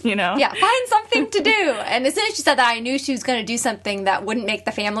out, you know? Yeah, find something to do. And as soon as she said that, I knew she was going to do something that wouldn't make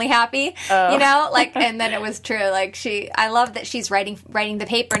the family happy, you know? Like, and then it was true. Like, I love that she's writing the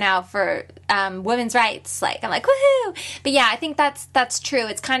paper now for women's rights. Like, I'm like, woohoo! But yeah, I think that's true.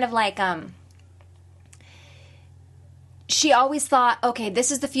 It's kind of like, she always thought, okay,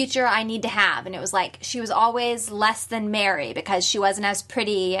 this is the future I need to have. And it was like, she was always less than Mary because she wasn't as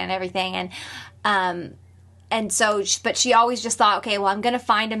pretty and everything. And so, but she always just thought, okay, well, I'm going to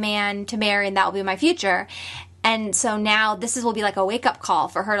find a man to marry and that will be my future. And so now will be like a wake-up call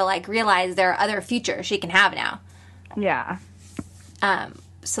for her to like realize there are other futures she can have now. Yeah.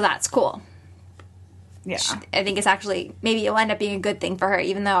 So that's cool. Yeah. I think it's actually, maybe it'll end up being a good thing for her,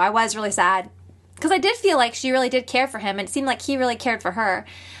 even though I was really sad. Because I did feel like she really did care for him, and it seemed like he really cared for her.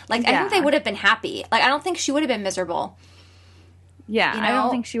 Like, I think they would have been happy. Like, I don't think she would have been miserable. Yeah, you know? I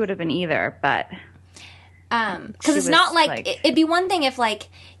don't think she would have been either, but... Because it's not like it'd be one thing if like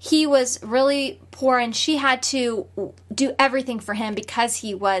he was really poor and she had to do everything for him because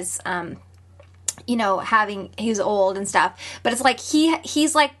he was he was old and stuff, but it's like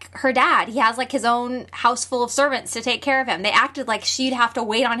he's like her dad. He has like his own house full of servants to take care of him. They acted like she'd have to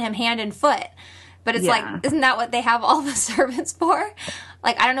wait on him hand and foot, but it's like, isn't that what they have all the servants for?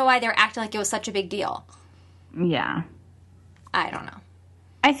 Like, I don't know why they were acting like it was such a big deal. Yeah, I don't know.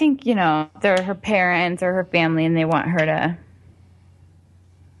 I think, you know, they're her parents or her family and they want her to,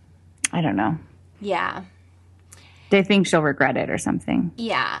 I don't know. Yeah. They think she'll regret it or something.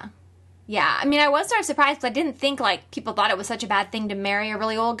 Yeah. Yeah. I mean, I was sort of surprised because I didn't think, like, people thought it was such a bad thing to marry a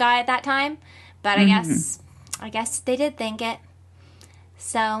really old guy at that time. But I guess they did think it.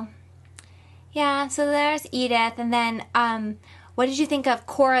 So, yeah. So there's Edith. And then, what did you think of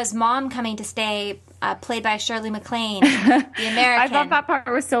Cora's mom coming to stay, played by Shirley MacLaine, the American? I thought that part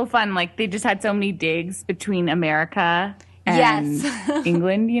was so fun. Like, they just had so many digs between America and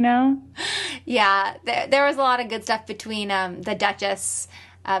England, you know? Yeah, there was a lot of good stuff between the Duchess,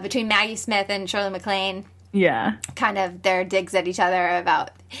 between Maggie Smith and Shirley MacLaine. Yeah. Kind of their digs at each other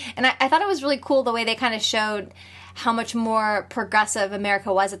about... And I thought it was really cool the way they kind of showed how much more progressive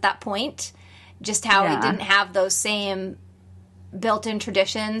America was at that point. Just how it didn't have those same... built-in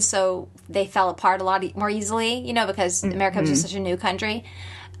traditions, so they fell apart a lot more easily, you know, because America was just such a new country.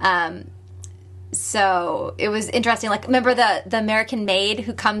 So it was interesting. Like, remember the American maid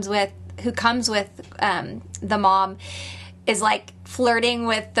who comes with the mom is like flirting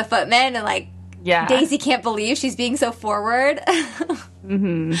with the footman, and like Daisy can't believe she's being so forward.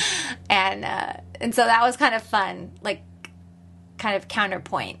 And so that was kind of fun, like kind of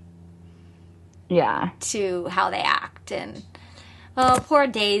counterpoint. To how they act. And oh, poor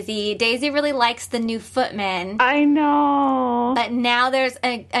Daisy. Daisy really likes the new footman. I know. But now there's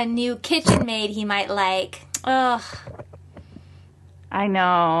a new kitchen maid he might like. Ugh. I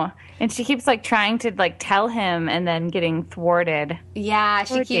know. And she keeps like trying to like tell him and then getting thwarted. Yeah,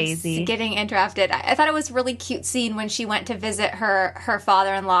 she keeps getting interrupted. I thought it was a really cute scene when she went to visit her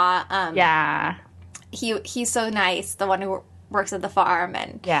father-in-law. He's so nice, the one who works at the farm,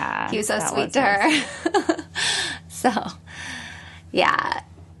 and he was so sweet to her. So, yeah,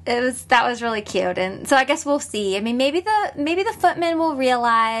 that was really cute, and so I guess we'll see. I mean, maybe the footman will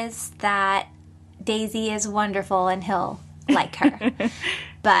realize that Daisy is wonderful and he'll like her.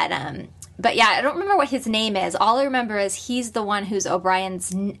 But yeah, I don't remember what his name is. All I remember is he's the one who's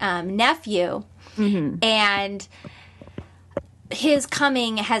O'Brien's nephew, and his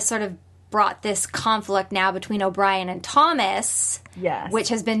coming has sort of brought this conflict now between O'Brien and Thomas, which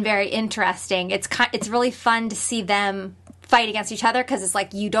has been very interesting. It's really fun to see them fight against each other, because it's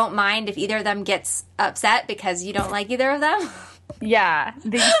like you don't mind if either of them gets upset because you don't like either of them. Yeah,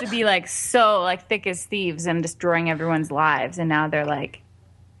 they used to be like so like thick as thieves and destroying everyone's lives, and now they're like,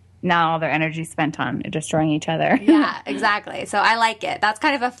 now all their energy spent on destroying each other. Yeah, exactly. So I like it. That's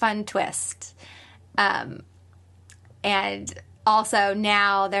kind of a fun twist. And also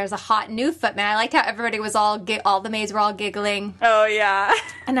now there's a hot new footman. I liked how everybody was all the maids were all giggling. Oh yeah.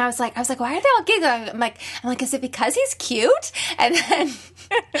 And I was like, why are they all giggling? I'm like, is it because he's cute? And then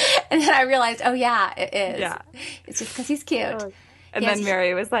I realized, oh yeah, it is. Yeah. It's just because he's cute. Oh. And then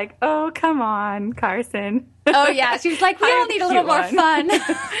Mary was like, oh, come on, Carson. Oh, yeah. She was like, we all need a little more fun.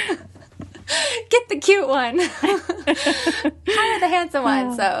 Get the cute one. Hire the handsome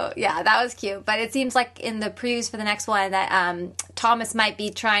one. So, yeah, that was cute. But it seems like in the previews for the next one that Thomas might be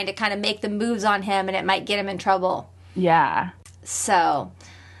trying to kind of make the moves on him, and it might get him in trouble. Yeah. So,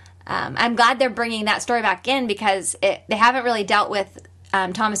 I'm glad they're bringing that story back in because they haven't really dealt with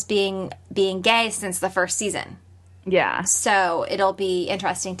Thomas being gay since the first season. Yeah. So, it'll be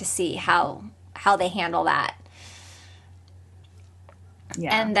interesting to see how they handle that.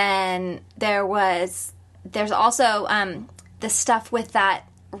 Yeah. And then there's also the stuff with that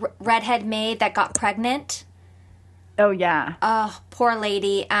redhead maid that got pregnant. Oh, yeah. Oh, poor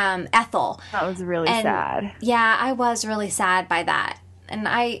lady, Ethel. That was really sad. Yeah, I was really sad by that. And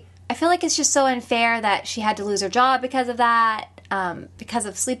I feel like it's just so unfair that she had to lose her job because of that, because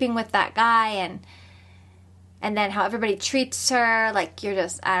of sleeping with that guy, and then how everybody treats her. Like, you're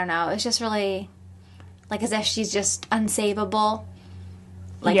just, I don't know, it's just really, like, as if she's just unsavable.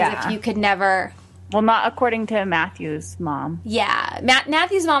 Like, as if you could never... Well, not according to Matthew's mom. Yeah.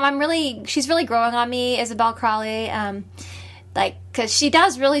 Matthew's mom, she's really growing on me, Isabel Crawley. Because she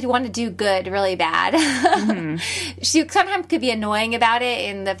does really want to do good really bad. Mm-hmm. She sometimes could be annoying about it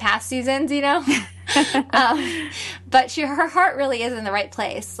in the past seasons, you know? But her heart really is in the right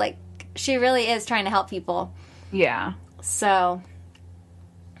place. Like, she really is trying to help people. Yeah. So,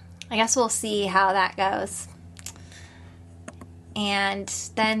 I guess we'll see how that goes. And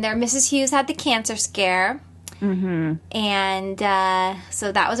then Mrs. Hughes had the cancer scare. Mm-hmm. And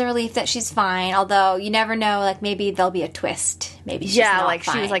so that was a relief that she's fine. Although you never know, like, maybe there'll be a twist. Maybe she's not like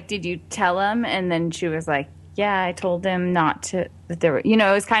fine. She was like, "Did you tell him?" And then she was like, "Yeah, I told him not to." That there were,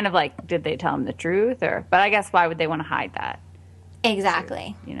 it was kind of like, did they tell him the truth? But I guess why would they want to hide that?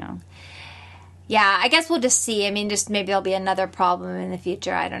 Exactly. Yeah, I guess we'll just see. I mean, just maybe there'll be another problem in the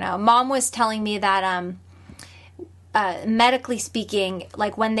future. I don't know. Mom was telling me that medically speaking,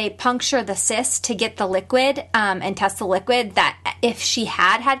 like when they puncture the cyst to get the liquid and test the liquid, that if she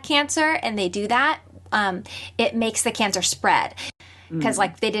had cancer and they do that, it makes the cancer spread. Because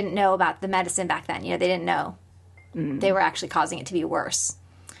like they didn't know about the medicine back then. They didn't know they were actually causing it to be worse.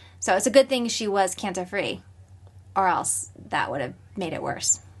 So it's a good thing she was cancer free, or else that would have made it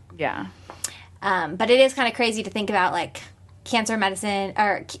worse. Yeah. But it is kind of crazy to think about, like, cancer medicine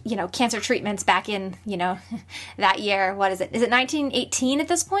or, cancer treatments back in, that year. What is it? Is it 1918 at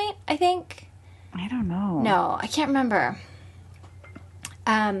this point, I think? I don't know. No, I can't remember.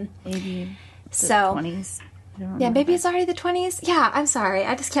 Maybe the 20s. Yeah, maybe it's already the 20s. Yeah, I'm sorry.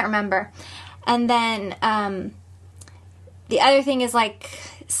 I just can't remember. And then the other thing is, like,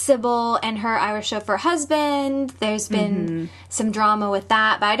 Sybil and her Irish chauffeur husband. There's been some drama with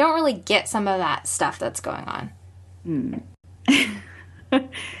that, but I don't really get some of that stuff that's going on.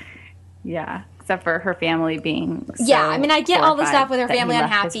 Yeah, except for her family being so I mean, I get all the stuff with her family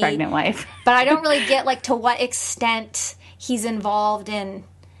unhappy, his pregnant wife. But I don't really get, like, to what extent he's involved in.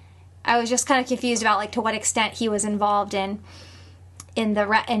 I was just kind of confused about, like, to what extent he was involved in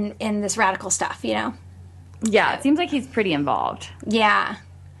this radical stuff, Yeah, it seems like he's pretty involved. Yeah.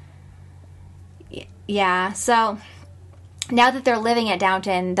 Yeah, so now that they're living at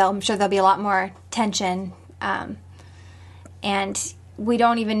Downton, I'm sure there'll be a lot more tension. And we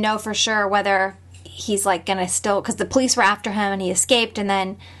don't even know for sure whether he's, like, going to still... Because the police were after him and he escaped, and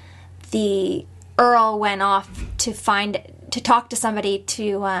then the Earl went off to talk to somebody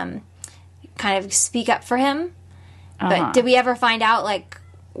to kind of speak up for him. But did we ever find out, like,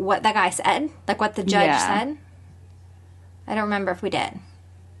 what that guy said? Like, what the judge said? I don't remember if we did.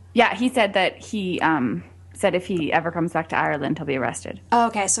 Yeah, he said that he said if he ever comes back to Ireland, he'll be arrested. Oh,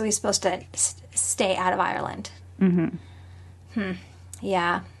 okay, so he's supposed to stay out of Ireland. Mm-hmm.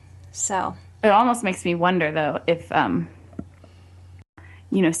 Yeah, so... It almost makes me wonder, though, if,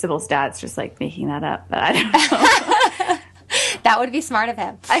 Sybil's dad's just, like, making that up. But I don't know. That would be smart of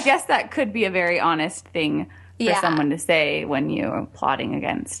him. I guess that could be a very honest thing for someone to say when you're plotting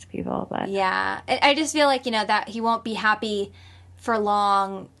against people. But yeah, I just feel like, that he won't be happy for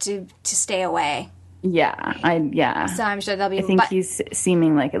long to stay away. Yeah, So I'm sure there'll be... I think he's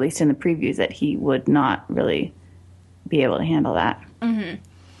seeming like, at least in the previews, that he would not really be able to handle that. Mm-hmm.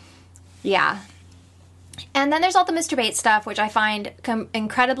 Yeah. And then there's all the Mr. Bates stuff, which I find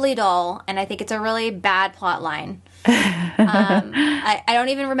incredibly dull, and I think it's a really bad plot line. I don't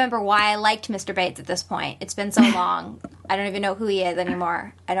even remember why I liked Mr. Bates at this point. It's been so long. I don't even know who he is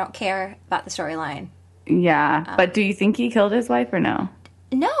anymore. I don't care about the storyline. Yeah, but do you think he killed his wife or no?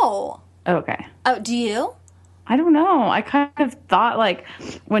 No. Okay. Oh, do you? I don't know. I kind of thought, like,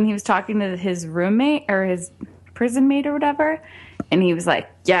 when he was talking to his roommate or his prison mate or whatever, And he was like,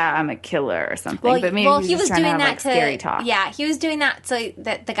 yeah, I'm a killer or something. Well, but maybe he was trying doing to have, that scary talk. Yeah, he was doing that so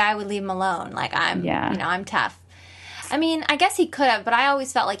that the guy would leave him alone. Like, I'm tough. I mean, I guess he could have, but I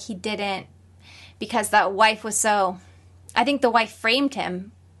always felt like he didn't because that wife was so... I think the wife framed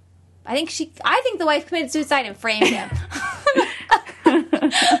him. I think the wife committed suicide and framed him.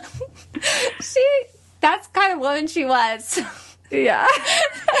 That's the kind of woman she was. Yeah.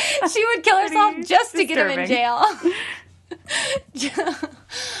 She would kill herself just to get him in jail.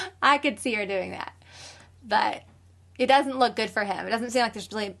 I could see her doing that. But it doesn't look good for him. It doesn't seem like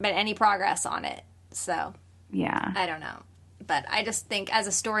there's really been any progress on it. So, yeah. I don't know. But I just think as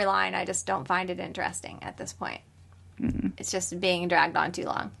a storyline, I just don't find it interesting at this point. It's just being dragged on too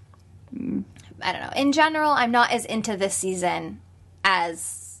long. I don't know. In general, I'm not as into this season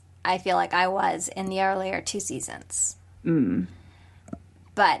as I feel like I was in the earlier 2 seasons.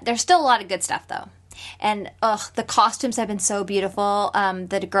 But there's still a lot of good stuff, though. And, the costumes have been so beautiful.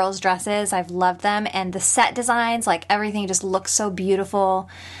 The girls' dresses, I've loved them. And the set designs, like, everything just looks so beautiful.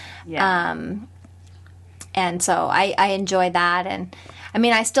 Yeah. And so I enjoy that. And, I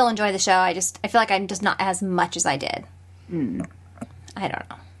mean, I still enjoy the show. I feel like I'm just not as much as I did. I don't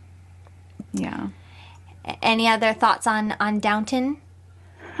know. Yeah. Any other thoughts on Downton?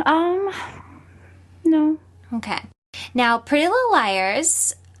 No. Okay. Now, Pretty Little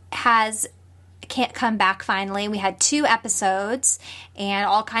Liars can't come back finally. We had 2 episodes, and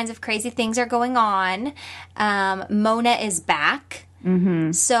all kinds of crazy things are going on. Mona is back.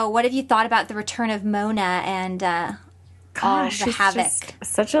 So what have you thought about the return of Mona and all the havoc? Just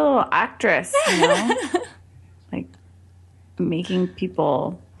such a little actress, you know? Like, making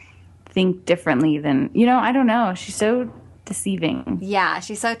people think differently than, I don't know. She's so deceiving. Yeah,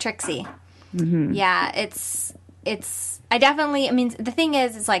 she's so tricksy. Yeah, it's the thing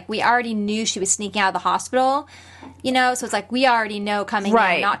is, it's like we already knew she was sneaking out of the hospital, so it's like we already know coming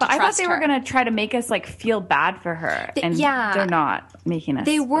in not to trust her. But I thought they were going to try to make us, like, feel bad for her. And they're not making us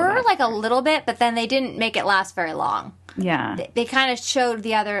They were, feel bad. like, a little bit, but then they didn't make it last very long. Yeah. They kind of showed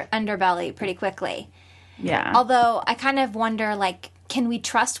the other underbelly pretty quickly. Yeah. Although, I kind of wonder, like, can we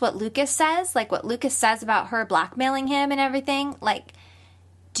trust what Lucas says? Like, what Lucas says about her blackmailing him and everything? Like,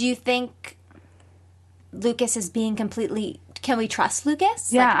 do you think Lucas is being completely... Can we trust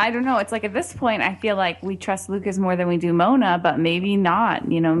Lucas? Yeah, I don't know. It's like at this point, I feel like we trust Lucas more than we do Mona, but maybe not.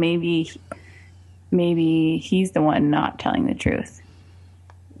 Maybe he's the one not telling the truth.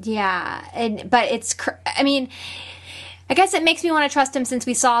 Yeah, but it's... I mean, I guess it makes me want to trust him since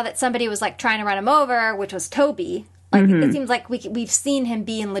we saw that somebody was, like, trying to run him over, which was Toby. Like, it seems like we've seen him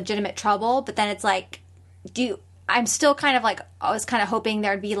be in legitimate trouble, but then it's like, I'm still kind of like, I was kind of hoping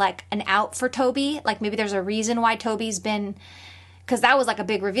there'd be like an out for Toby. Like maybe there's a reason why Toby's been, because that was like a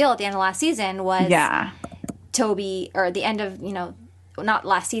big reveal at the end of last season was Toby, or the end of, not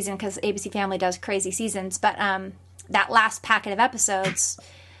last season because ABC Family does crazy seasons, but that last packet of episodes.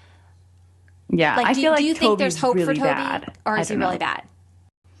 Yeah, like, I feel like do you think there's hope really for Toby? Bad. Or is he really bad?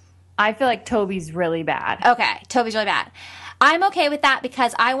 I feel like Toby's really bad. Okay, Toby's really bad. I'm okay with that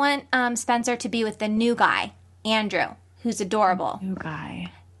because I want Spencer to be with the new guy, Andrew, who's adorable. New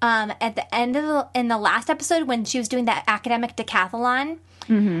guy. At the end of in the last episode, when she was doing that academic decathlon,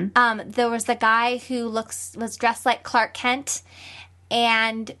 there was the guy who was dressed like Clark Kent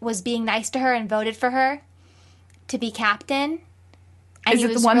and was being nice to her and voted for her to be captain. And Is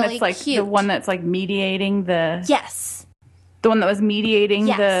it the one that's like cute. The one that's like mediating the? Yes. The one that was mediating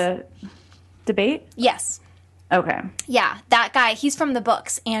the debate? Yes. Okay. Yeah, that guy. He's from the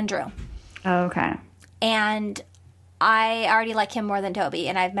books, Andrew. Oh, okay. And I already like him more than Toby,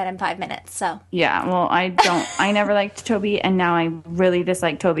 and I've met him 5 minutes, so. Yeah, well, I never liked Toby, and now I really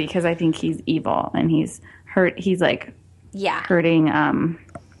dislike Toby because I think he's evil, and he's like hurting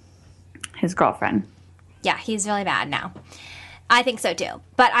his girlfriend. Yeah, he's really bad now. I think so too.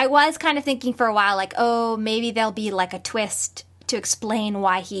 But I was kind of thinking for a while, like, oh, maybe there'll be like a twist to explain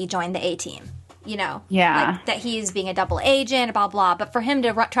why he joined the A-team. Yeah. Like that he's being a double agent, blah, blah. But for him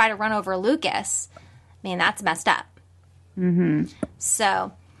to try to run over Lucas, I mean, that's messed up.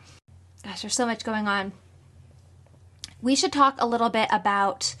 So, gosh, there's so much going on. We should talk a little bit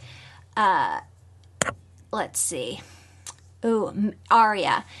about, let's see.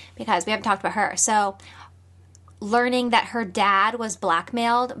 Arya, because we haven't talked about her. So, learning that her dad was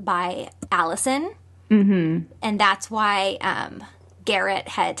blackmailed by Allison, and that's why Garrett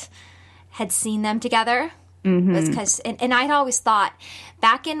had seen them together. Was because, and I'd always thought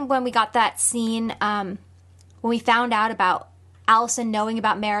back in when we got that scene, when we found out about Allison knowing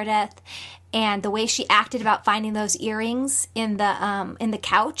about Meredith and the way she acted about finding those earrings in the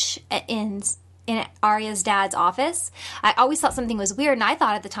couch in in Arya's dad's office. I always thought something was weird, and I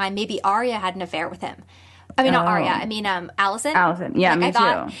thought at the time maybe Arya had an affair with him. I mean, not Arya. I mean, Allison. Allison. Yeah, me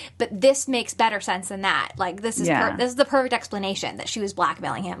too. But this makes better sense than that. Like, this is this is the perfect explanation that she was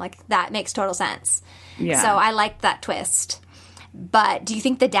blackmailing him. Like, that makes total sense. Yeah. So I liked that twist. But do you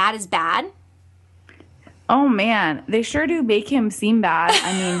think the dad is bad? Oh, man. They sure do make him seem bad.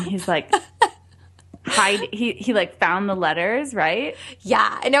 I mean, he's like... He like found the letters, right?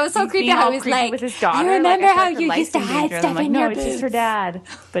 Yeah, and it was so creepy how he was like, with his daughter. I remember how you used to hide stuff in your boobs. No, it's just her dad.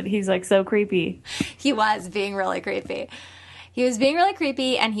 But he's like so creepy. He was being really creepy. He was being really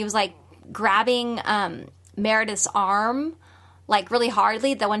creepy, and he was like grabbing Meredith's arm like really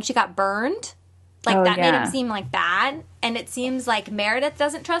hardly. The when she got burned, like that made him seem like bad. And it seems like Meredith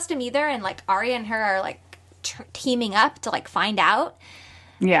doesn't trust him either, and like Arya and her are like teaming up to like find out.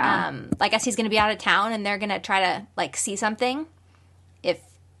 Yeah. I guess he's going to be out of town, and they're going to try to, like, see something if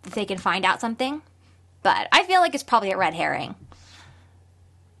they can find out something. But I feel like it's probably a red herring.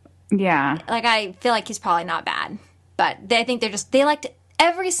 Yeah. Like, I feel like he's probably not bad. But I think they liked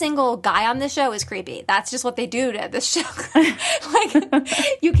every single guy on this show is creepy. That's just what they do to this show. Like,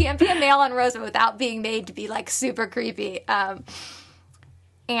 you can't be a male on Rosewood without being made to be, like, super creepy.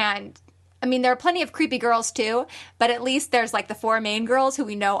 And... I mean, there are plenty of creepy girls, too, but at least there's, like, the 4 main girls who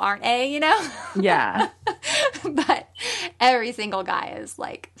we know aren't you know? Yeah. But every single guy is,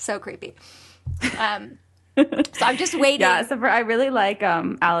 like, so creepy. So I'm just waiting. Yeah, so I really like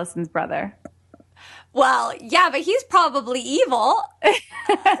Allison's brother. Well, yeah, but he's probably evil.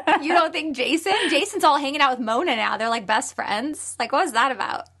 You don't think Jason? Jason's all hanging out with Mona now. They're, like, best friends. Like, what was that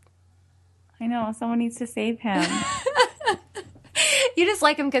about? I know. Someone needs to save him. You just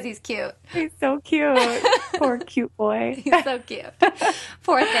like him because he's cute. He's so cute. Poor cute boy. He's so cute.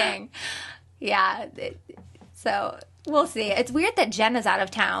 Poor thing. Yeah. So we'll see. It's weird that Jenna's out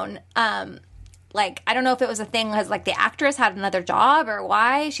of town. Like, I don't know if it was a thing because, like, the actress had another job or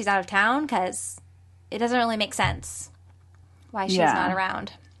why she's out of town, because it doesn't really make sense why she's not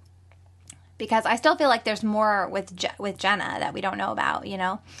around. Because I still feel like there's more with Jenna that we don't know about, you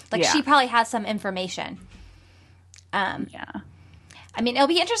know? Like, she probably has some information. I mean, it'll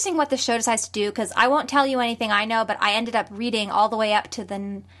be interesting what the show decides to do, because I won't tell you anything I know, but I ended up reading all the way up to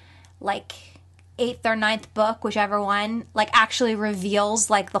the, like, 8th or 9th book, whichever one, like, actually reveals,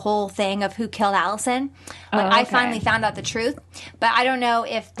 like, the whole thing of who killed Allison. Like, I finally found out the truth, but I don't know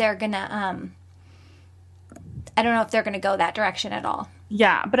if they're gonna, go that direction at all.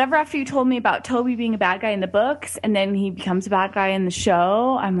 Yeah, but ever after you told me about Toby being a bad guy in the books, and then he becomes a bad guy in the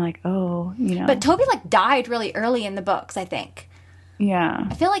show, I'm like, oh, you know. But Toby, like, died really early in the books, I think. Yeah.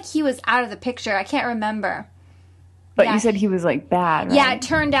 I feel like he was out of the picture. I can't remember. But you said he was, like, bad, right? Yeah, it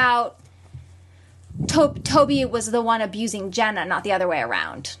turned out Toby was the one abusing Jenna, not the other way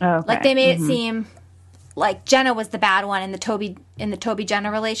around. Oh, okay. Like, they made it seem like Jenna was the bad one in the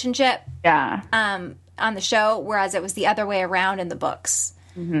Toby-Jenna relationship. Yeah. On the show, whereas it was the other way around in the books.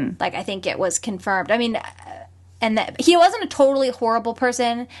 Mm-hmm. Like, I think it was confirmed. I mean, he wasn't a totally horrible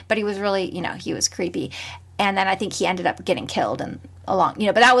person, but he was really, you know, he was creepy. And then I think he ended up getting killed and along, you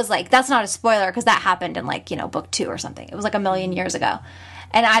know, but that was like, that's not a spoiler because that happened in, like, you know, book 2 or something. It was like 1,000,000 years ago.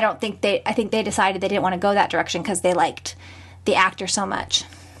 And I think they decided they didn't want to go that direction because they liked the actor so much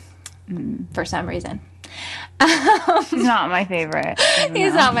for some reason. He's not my favorite.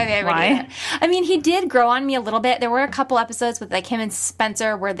 He's not my favorite either. I mean, he did grow on me a little bit. There were a couple episodes with, like, him and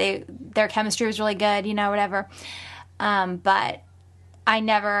Spencer where their chemistry was really good, you know, whatever. But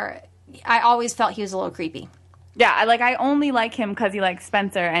I always felt he was a little creepy. Yeah, I only like him because he likes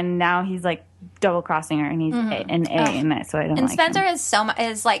Spencer, and now he's, like, double-crossing her, and he's an A in it, so I don't like him. And Spencer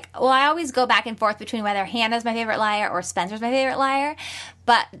is like, well, I always go back and forth between whether Hannah's my favorite liar or Spencer's my favorite liar.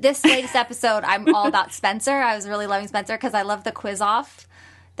 But this latest episode, I'm all about Spencer. I was really loving Spencer because I love the quiz-off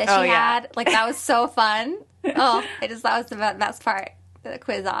that she had. Like, that was so fun. That was the best part, the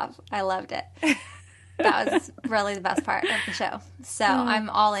quiz-off. I loved it. That was really the best part of the show. So I'm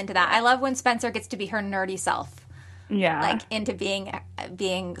all into that. I love when Spencer gets to be her nerdy self. Yeah. Like, into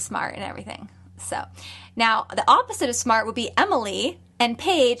being smart and everything. So now the opposite of smart would be Emily and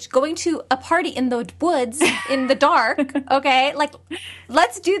Paige going to a party in the woods in the dark. Okay. Like,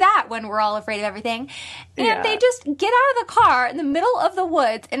 let's do that when we're all afraid of everything. And they just get out of the car in the middle of the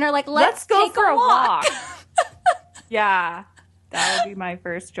woods and are like, let's go take for a walk. Yeah. That would be my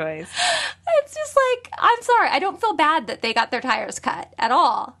first choice. It's just like, I'm sorry. I don't feel bad that they got their tires cut at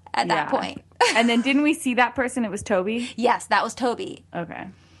all at that point. And then didn't we see that person? It was Toby? Yes, that was Toby. Okay.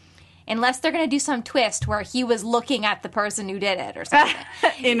 unless they're going to do some twist where he was looking at the person who did it or something.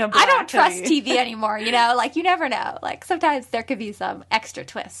 In a I black don't trust hoodie. TV anymore, you know? Like, you never know. Like, sometimes there could be some extra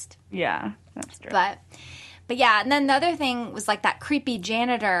twist. Yeah, that's true. But yeah, and then the other thing was like that creepy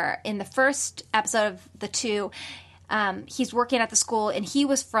janitor in the first episode of the two. He's working at the school, and he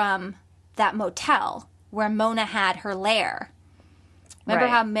was from that motel where Mona had her lair. Remember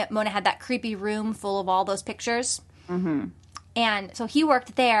how Mona had that creepy room full of all those pictures? Mm-hmm. And so he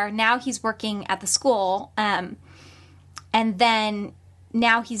worked there. Now he's working at the school. And then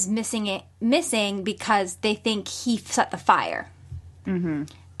now he's missing because they think he set the fire. Mm-hmm.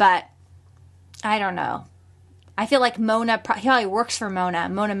 But I don't know. I feel like Mona, he probably works for Mona.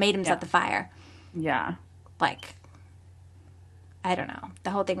 Mona made him set the fire. Yeah. Like, I don't know. The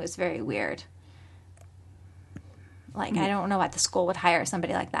whole thing was very weird. Like, I don't know why the school would hire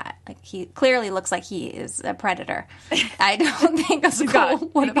somebody like that. Like, he clearly looks like he is a predator. I don't think a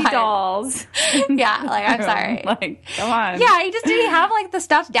school would have hired. Dolls. Yeah, like, I'm sorry. Like, come on. Yeah, did he have, like, the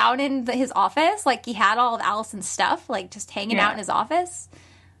stuff down in his office? Like, he had all of Allison's stuff, like, just hanging out in his office?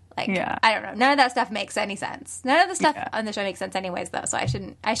 Like, I don't know. None of that stuff makes any sense. None of the stuff on the show makes sense anyways, though, so I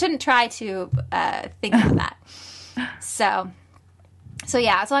shouldn't try to think about that. So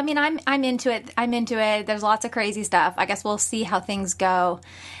yeah, so I mean, I'm into it. There's lots of crazy stuff. I guess we'll see how things go.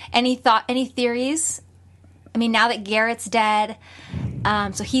 Any theories? I mean, now that Garrett's dead,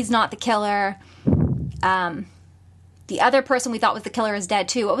 so he's not the killer. The other person we thought was the killer is dead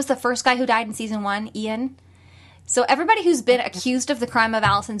too. What was the first guy who died in season 1? Ian. So everybody who's been accused of the crime of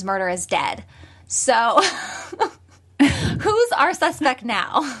Allison's murder is dead. So who's our suspect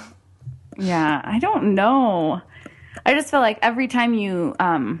now? Yeah, I don't know. I just feel like every time you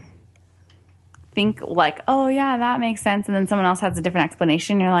think like, oh, yeah, that makes sense, and then someone else has a different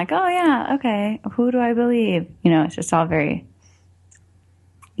explanation, you're like, oh, yeah, okay, who do I believe? You know, it's just all very,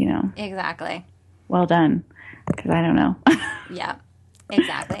 Exactly. Well done, because I don't know. Yeah,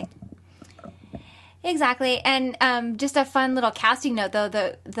 exactly. Exactly. And just a fun little casting note, though,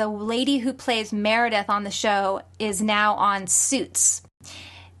 the lady who plays Meredith on the show is now on Suits.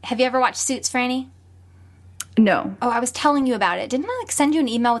 Have you ever watched Suits, Franny? No. Oh, I was telling you about it. Didn't I send you an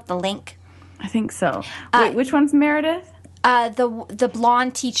email with the link? I think so. Wait, which one's Meredith? The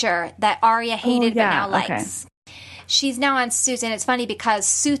blonde teacher that Arya hated but now likes. Okay. She's now on Suits, and it's funny because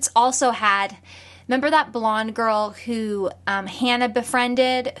Suits also had... Remember that blonde girl who Hannah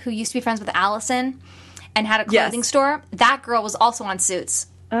befriended, who used to be friends with Allison and had a clothing store? That girl was also on Suits.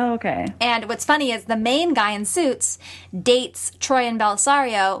 Oh, okay. And what's funny is the main guy in Suits dates Troy and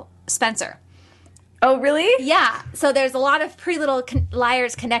Belisario, Spencer. Oh, really? Yeah. So there's a lot of Pretty Little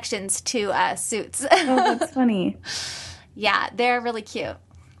Liars connections to Suits. Oh, that's funny. Yeah, they're really cute.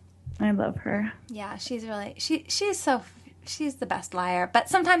 I love her. Yeah, she's really... She's the best liar. But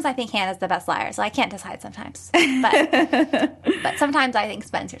sometimes I think Hannah's the best liar, so I can't decide sometimes. But sometimes I think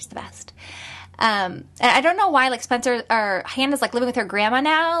Spencer's the best. And I don't know why, like, Spencer or Hannah's, like, living with her grandma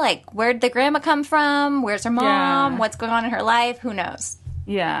now. Like, where'd the grandma come from? Where's her mom? Yeah. What's going on in her life? Who knows?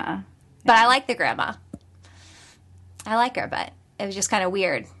 Yeah. But I like the grandma. I like her, but it was just kind of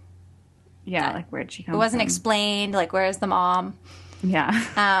weird. Yeah, like, where'd she come from? It wasn't explained, like, where's the mom? Yeah.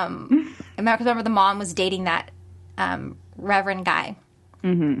 I remember the mom was dating that Reverend guy,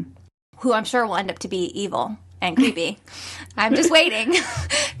 who I'm sure will end up to be evil and creepy. I'm just waiting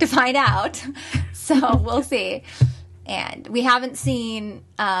to find out. So we'll see. And we haven't seen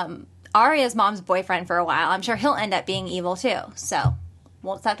Arya's mom's boyfriend for a while. I'm sure he'll end up being evil too. So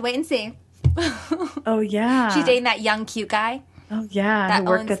we'll just have to wait and see. Oh, yeah. She's dating that young, cute guy. Oh, yeah. That who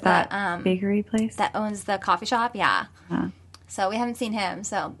worked owns at that bakery place? That owns the coffee shop. Yeah. Huh. So we haven't seen him.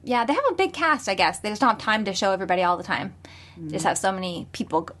 So, yeah, they have a big cast, I guess. They just don't have time to show everybody all the time. They just have so many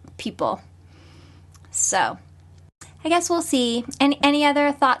people. So, I guess we'll see. Any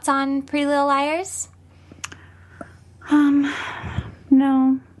other thoughts on Pretty Little Liars?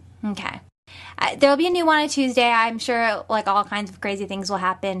 No. Okay. There'll be a new one on Tuesday. I'm sure, like, all kinds of crazy things will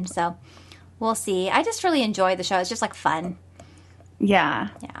happen. So, we'll see. I just really enjoy the show. It's just, like, fun. Yeah.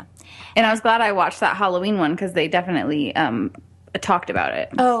 Yeah. And I was glad I watched that Halloween one because they definitely talked about it.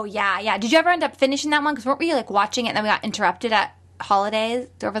 Oh, yeah, yeah. Did you ever end up finishing that one? Because weren't we, like, watching it and then we got interrupted at holidays?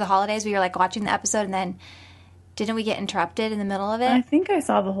 Over the holidays, we were, like, watching the episode and then didn't we get interrupted in the middle of it? I think I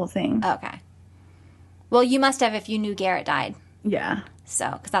saw the whole thing. Okay. Well, you must have if you knew Garrett died. Yeah. So,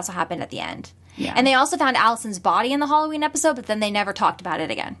 because that's what happened at the end. Yeah. And they also found Allison's body in the Halloween episode, but then they never talked about it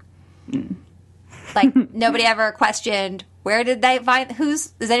again. Like, nobody ever questioned, where did they find,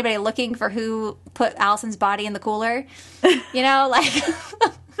 is anybody looking for who put Allison's body in the cooler? You know, like,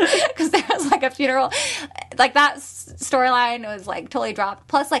 because there was, like, a funeral. Like, that storyline was like totally dropped.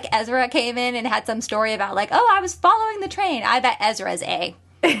 Plus, like Ezra came in and had some story about like, oh, I was following the train. I bet Ezra's A.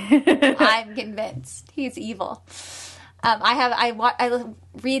 I'm convinced he's evil. I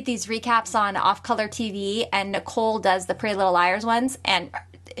read these recaps on Off Color TV, and Nicole does the Pretty Little Liars ones, and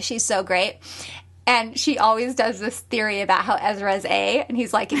she's so great. And she always does this theory about how Ezra's A, and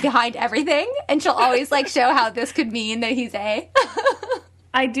he's like behind everything. And she'll always like show how this could mean that he's A.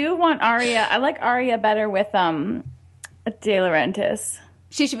 I do want Arya. I like Arya better with De Laurentiis.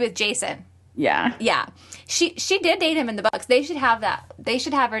 She should be with Jason. Yeah. Yeah. She did date him in the books. They should have that. They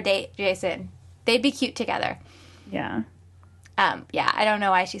should have her date Jason. They'd be cute together. Yeah. Yeah, I don't know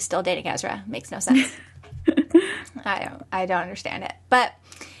why she's still dating Ezra. Makes no sense. I don't understand it. But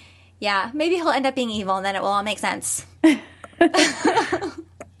yeah, maybe he'll end up being evil and then it will all make sense.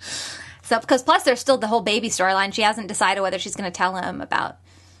 So, because plus there's still the whole baby storyline. She hasn't decided whether she's going to tell him about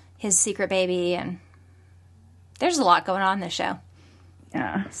his secret baby, and there's a lot going on in this show.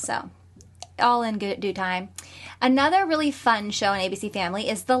 Yeah. So, all in due time. Another really fun show on ABC Family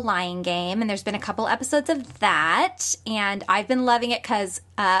is The Lying Game, and there's been a couple episodes of that, and I've been loving it because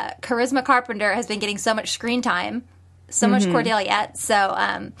Charisma Carpenter has been getting so much screen time, so much Cordelia, so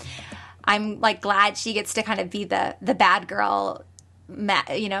I'm like glad she gets to kind of be the bad girl,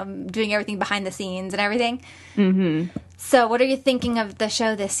 you know, doing everything behind the scenes and everything. Mm-hmm. So what are you thinking of the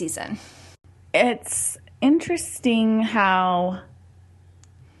show this season? It's interesting how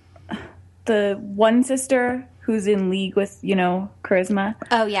the one sister who's in league with, you know, Charisma.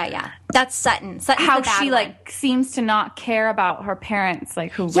 Oh, yeah. That's Sutton. Sutton's how the bad she, one. like, seems to not care about her parents,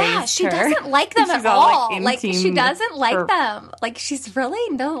 like, who raised her. Yeah, she doesn't like them at all. all. Like, she doesn't like them. Like, she's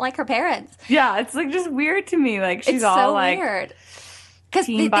really doesn't like her parents. Yeah, it's, like, just weird to me. Like, she's it's all, so like... weird.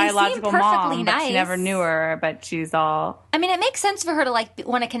 Teen biological mom, nice. But she never knew her, but she's all... I mean, it makes sense for her to, like,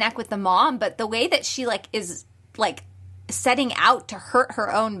 want to connect with the mom, but the way that she, like, is, like... setting out to hurt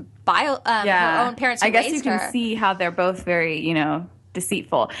her own her own parents who I guess raised you can her. see how they're both very, you know,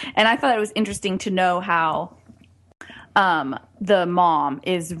 deceitful. And I thought it was interesting to know how the mom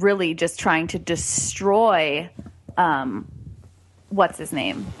is really just trying to destroy what's his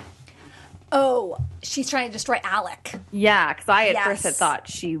name? Oh, she's trying to destroy Alec. Yeah, because I at first had thought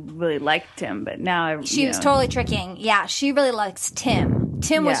she really liked him, but now she was totally tricking. Yeah, she really likes Tim.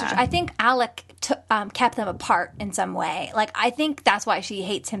 Tim was. I think Alec kept them apart in some way. Like, I think that's why she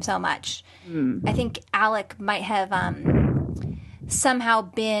hates him so much. I think Alec might have somehow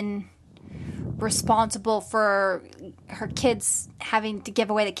been responsible for her kids having to give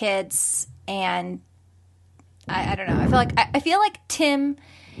away the kids, and I don't know. I feel like Tim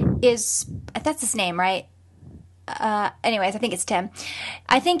is, that's his name, right? Anyways, I think it's Tim.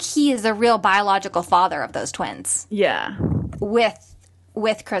 I think he is the real biological father of those twins. Yeah. With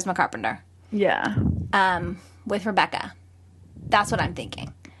Charisma Carpenter. Yeah. With Rebecca. That's what I'm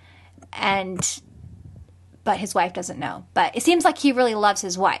thinking. But his wife doesn't know. But it seems like he really loves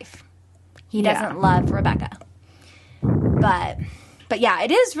his wife. He doesn't love Rebecca. But yeah,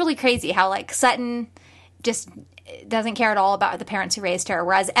 it is really crazy how, like, Sutton just doesn't care at all about the parents who raised her,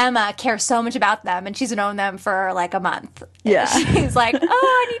 whereas Emma cares so much about them, and she's known them for like a month. Yeah. She's like,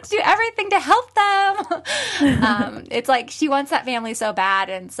 oh, I need to do everything to help them. It's like she wants that family so bad,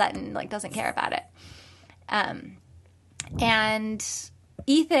 and Sutton like doesn't care about it. And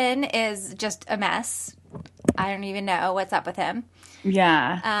Ethan is just a mess. I don't even know what's up with him.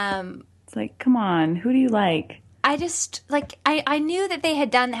 Yeah. It's like, come on, who do you like? I just, like, I knew that they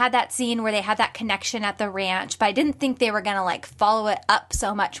had that scene where they had that connection at the ranch, but I didn't think they were going to, like, follow it up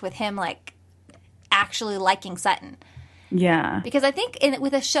so much with him, like, actually liking Sutton. Yeah. Because I think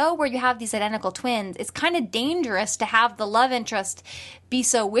with a show where you have these identical twins, it's kind of dangerous to have the love interest be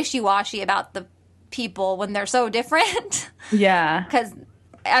so wishy-washy about the people when they're so different. Yeah. Because,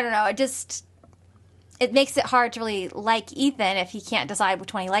 I don't know, it makes it hard to really like Ethan if he can't decide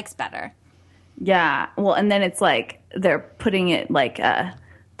which one he likes better. Yeah. Well, and then it's like they're putting it like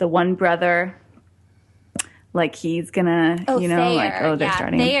the one brother, like he's gonna, you know, Thayer. like, they're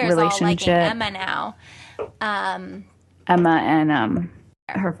starting Thayer's a relationship. All liking Emma now. Emma and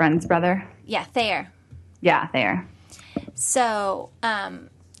her friend's brother. Yeah, Thayer. Yeah, Thayer. So,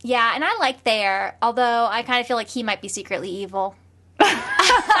 yeah, and I like Thayer, although I kind of feel like he might be secretly evil.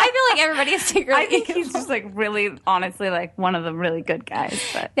 I feel like everybody is secretly I think evil. he's just like really, honestly, like one of the really good guys.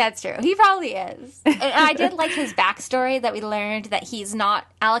 But That's true. He probably is. And I did like his backstory that we learned that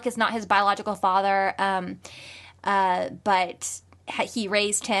Alec is not his biological father, but he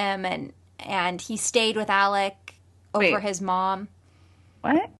raised him and he stayed with Alec over his mom.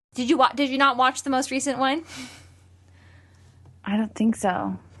 What? Did you not watch the most recent one? I don't think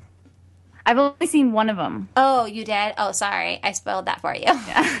so. I've only seen one of them. Oh, you did? Oh, sorry. I spoiled that for you.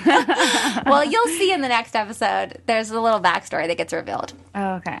 Yeah. Well, you'll see in the next episode, there's a little backstory that gets revealed.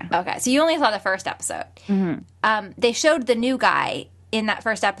 Oh, okay. Okay, so you only saw the first episode. Mm-hmm. They showed the new guy in that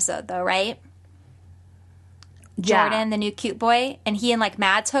first episode, though, right? Yeah. Jordan, the new cute boy, and he and, like,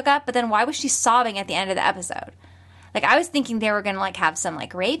 Mads hook up, but then why was she sobbing at the end of the episode? Like, I was thinking they were going to, like, have some,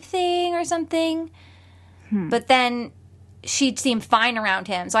 like, rape thing or something. But then she seemed fine around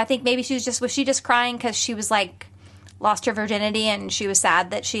him. So I think maybe was she just crying because she was, like, lost her virginity and she was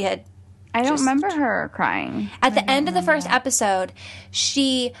sad that she had... I don't remember her crying. At the end of the first episode,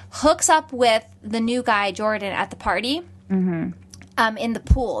 she hooks up with the new guy, Jordan, at the party in the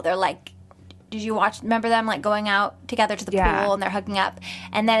pool. They're, like... Did you remember them, like, going out together to the pool and they're hooking up?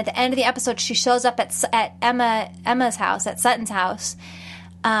 And then at the end of the episode, she shows up at Emma's house, at Sutton's house,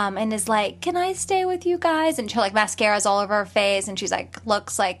 and is like, can I stay with you guys? And her, like, mascara's all over her face, and she's like,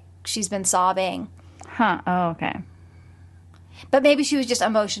 looks like she's been sobbing. Huh. Oh, okay. But maybe she was just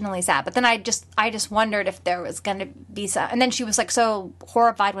emotionally sad. But then I just wondered if there was going to be some... And then she was, like, so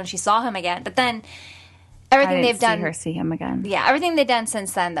horrified when she saw him again. But then... Everything they've done, see him again. Yeah, everything they've done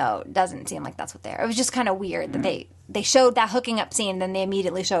since then, though, doesn't seem like that's what they're. It was just kind of weird that they showed that hooking up scene, then they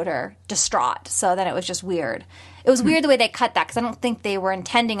immediately showed her distraught. So then it was just weird. It was weird the way they cut that because I don't think they were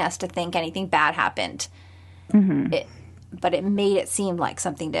intending us to think anything bad happened. But it made it seem like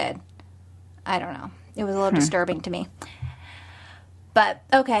something did. I don't know. It was a little disturbing to me. But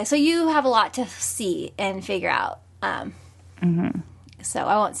okay, so you have a lot to see and figure out. So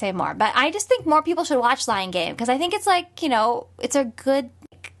I won't say more. But I just think more people should watch Lion Game because I think it's like, you know, it's a good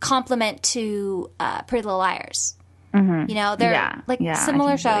complement to Pretty Little Liars. You know, they're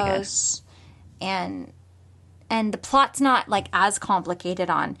similar shows. Really and the plot's not like as complicated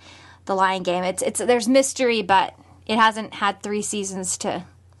on the Lion Game. It's there's mystery, but it hasn't had 3 seasons to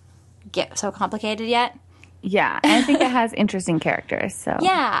get so complicated yet. Yeah, and I think it has interesting characters. So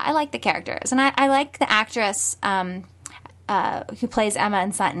yeah, I like the characters. And I like the actress who plays Emma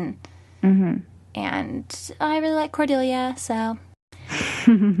and Sutton. And I really like Cordelia, so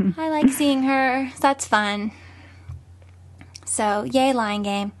I like seeing her. So that's fun. So, yay, Lion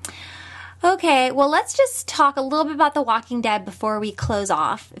Game. Okay, well, let's just talk a little bit about The Walking Dead before we close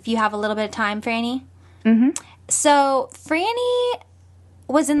off, if you have a little bit of time, Franny. So, Franny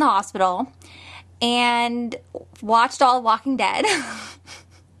was in the hospital and watched all of Walking Dead.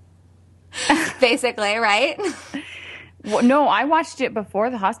 Basically, right? Well, no, I watched it before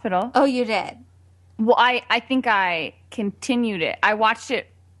the hospital. Oh, you did? Well, I think I continued it. I watched it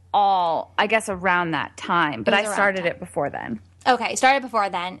all, I guess, around that time. But I started it before then. Okay, started before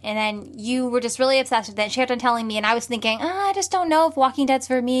then. And then you were just really obsessed with it. She kept on telling me, and I was thinking, I just don't know if Walking Dead's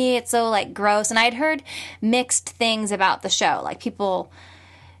for me. It's so, like, gross. And I had heard mixed things about the show. Like, a lot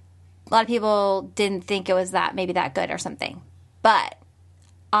of people didn't think it was maybe that good or something. But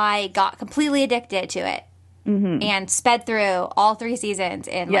I got completely addicted to it. And sped through all 3 seasons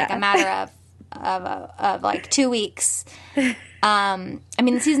in like a matter of like 2 weeks. I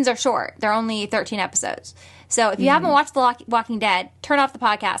mean, the seasons are short; they're only 13 episodes. So if you haven't watched The Walking Dead, turn off the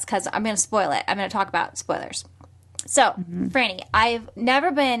podcast because I'm going to spoil it. I'm going to talk about spoilers. So, Franny, I've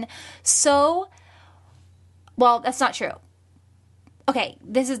never been so. Well, that's not true. Okay,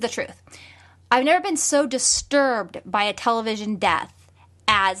 this is the truth. I've never been so disturbed by a television death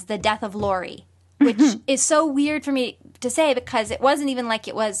as the death of Lori. Which is so weird for me to say because it wasn't even like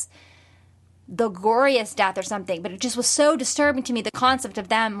it was the goriest death or something, but it just was so disturbing to me, the concept of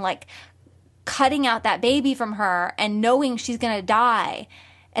them, like, cutting out that baby from her and knowing she's going to die,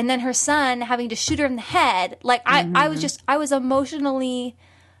 and then her son having to shoot her in the head. Like, I was emotionally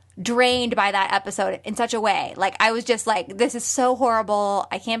drained by that episode in such a way. Like, I was just like, this is so horrible.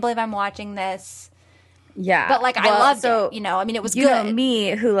 I can't believe I'm watching this. Yeah. But, like, I loved it, you know? I mean, it was good. You know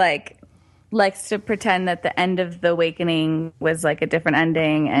me, who, like, likes to pretend that the end of The Awakening was like a different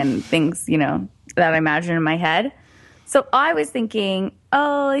ending and things, you know, that I imagine in my head. So I was thinking,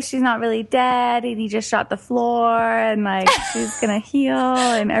 oh, she's not really dead and he just shot the floor and like she's going to heal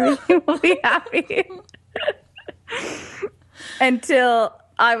and everything will be happy. Until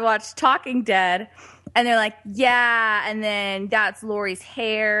I watched Talking Dead and they're like, yeah, and then that's Lori's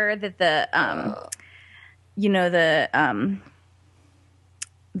hair that the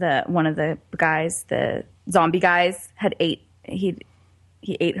one of the guys, the zombie guys, had ate. He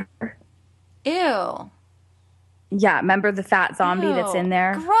ate her. Ew. Yeah, remember the fat zombie that's in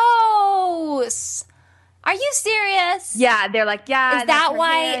there? Gross. Are you serious? Yeah, they're like, yeah. Is that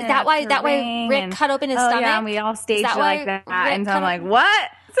why Rick cut open his stomach? Yeah, and we all staged it like that. And so I'm like, what?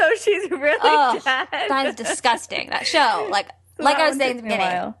 So she's really dead. That is disgusting. That show, like, like I was saying at the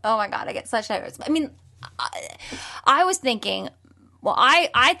beginning. Oh my God, I get such nightmares. I mean, I was thinking, well,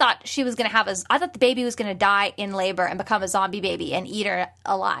 I thought she was going to I thought the baby was going to die in labor and become a zombie baby and eat her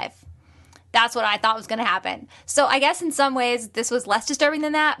alive. That's what I thought was going to happen. So I guess in some ways this was less disturbing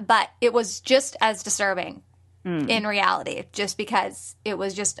than that, but it was just as disturbing in reality, just because it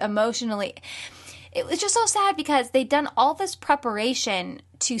was just emotionally. It was just so sad because they'd done all this preparation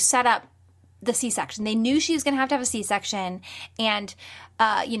to set up the C-section. They knew she was going to have a C-section, and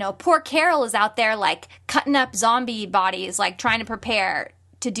poor Carol is out there like cutting up zombie bodies, like trying to prepare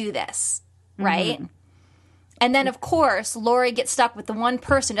to do this, right? Mm-hmm. And then, of course, Laurie gets stuck with the one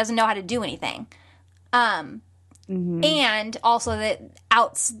person who doesn't know how to do anything. And also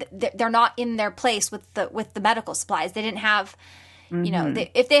that they're not in their place with the medical supplies. They didn't have,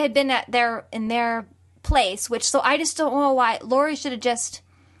 if they had been in their place, so I just don't know why Laurie should have just.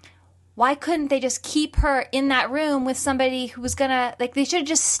 Why couldn't they just keep her in that room with somebody who was gonna, like, they should have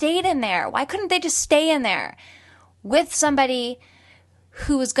just stayed in there. Why couldn't they just stay in there with somebody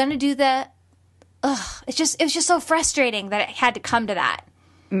who was gonna do the, it was just so frustrating that it had to come to that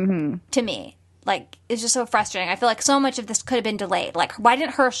to me. Like, it's just so frustrating. I feel like so much of this could have been delayed. Like, why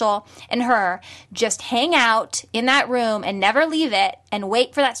didn't Herschel and her just hang out in that room and never leave it and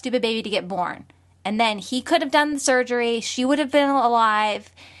wait for that stupid baby to get born? And then he could have done the surgery. She would have been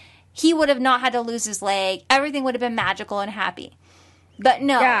alive. He would have not had to lose his leg. Everything would have been magical and happy. But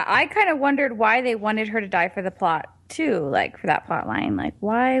no. Yeah, I kind of wondered why they wanted her to die for the plot, too. Like, for that plot line. Like,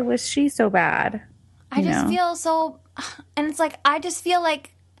 why was she so bad? I just feel so... And it's like, I just feel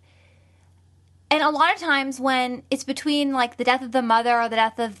like... And a lot of times when it's between, like, the death of the mother or the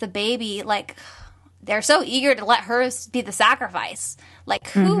death of the baby, like, they're so eager to let her be the sacrifice. Like,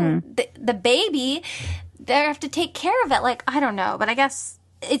 who? The baby, they have to take care of it. Like, I don't know. But I guess...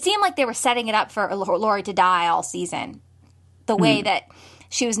 It seemed like they were setting it up for Laurie to die all season. The way that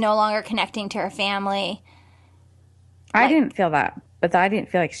she was no longer connecting to her family. I didn't feel that. But I didn't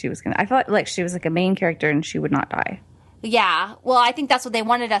feel like she was going to. I felt like she was like a main character and she would not die. Yeah. Well, I think that's what they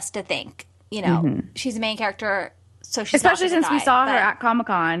wanted us to think. She's a main character, so she's especially not gonna since we saw her at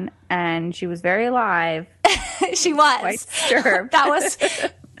Comic-Con and she was very alive. She was. Quite disturbed.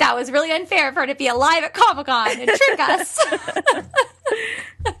 That was really unfair for her to be alive at Comic-Con and trick us.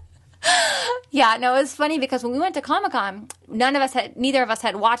 Yeah, no, it was funny because when we went to Comic-Con, neither of us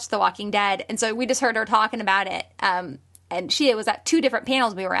had watched The Walking Dead, and so we just heard her talking about it. And she was at 2 different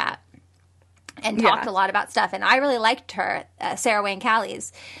panels we were at and talked a lot about stuff, and I really liked her, Sarah Wayne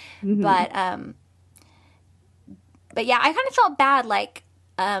Callies. But yeah, I kind of felt bad, like,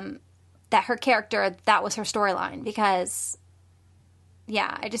 that her character, that was her storyline, because,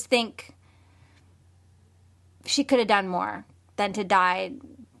 yeah, I just think she could have done more than to die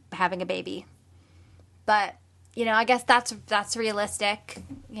having a baby. But, I guess that's realistic,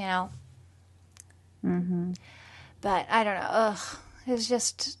 But I don't know. Ugh. It was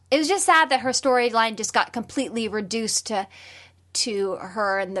just sad that her storyline just got completely reduced to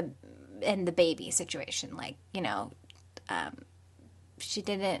her and the baby situation. Like, she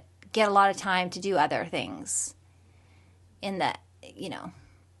didn't get a lot of time to do other things in the,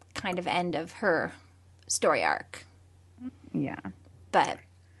 kind of end of her story arc. Yeah. But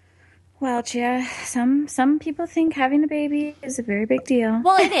well, Gia, some people think having a baby is a very big deal.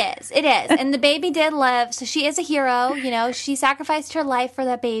 Well, it is. And the baby did live, so she is a hero. She sacrificed her life for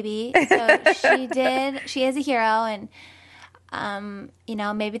that baby. So she did. She is a hero, and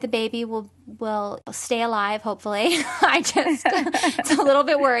maybe the baby will stay alive. Hopefully, it's a little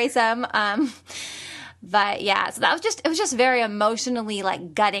bit worrisome. But yeah, so it was just very emotionally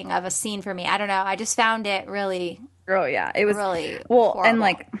like gutting of a scene for me. I don't know. I just found it really. Oh yeah, it was really horrible. And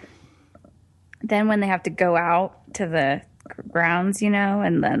like. Then when they have to go out to the grounds,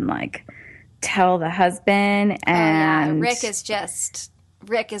 and then like tell the husband, and Rick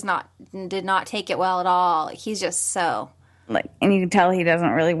did not take it well at all. He's just so like, and you can tell he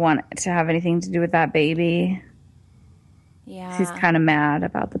doesn't really want to have anything to do with that baby. Yeah, he's kind of mad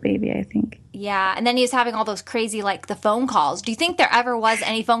about the baby, I think. Yeah, and then he was having all those crazy like the phone calls. Do you think there ever was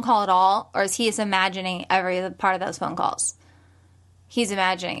any phone call at all, or is he just imagining every part of those phone calls? He's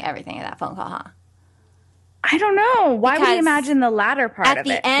imagining everything in that phone call, huh? I don't know. Why would he imagine the latter part of it? At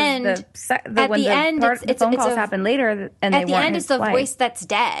the end, the phone calls happen later, and at the end, it's the voice that's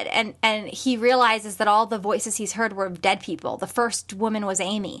dead, and he realizes that all the voices he's heard were of dead people. The first woman was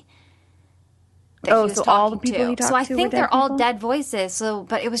Amy. So all the people he talked to. So I think they're all dead voices. So,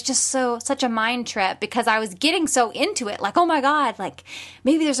 but it was just such a mind trip because I was getting so into it, like, oh my god, like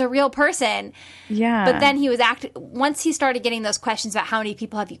maybe there's a real person. Yeah. But then he was once he started getting those questions about how many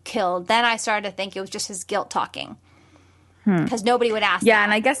people have you killed, then I started to think it was just his guilt talking. because nobody would ask. Yeah, that.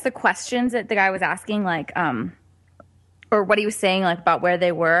 and I guess the questions that the guy was asking, like, or what he was saying, like, about where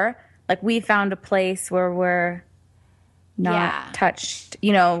they were, like, we found a place where we're not touched.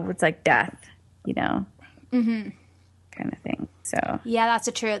 You know, it's like death. You know, kind of thing. So yeah, that's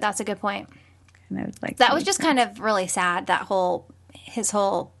a good point. And I was like, that was just kind of really sad. The whole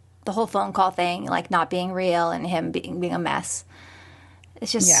phone call thing, like not being real and him being a mess.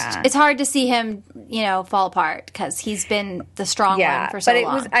 It's just, it's hard to see him, you know, fall apart because he's been the strong one for so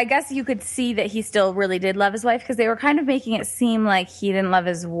long. I guess you could see that he still really did love his wife because they were kind of making it seem like he didn't love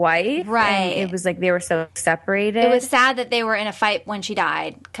his wife. Right. And it was like they were so separated. It was sad that they were in a fight when she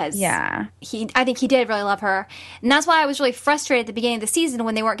died because I think he did really love her. And that's why I was really frustrated at the beginning of the season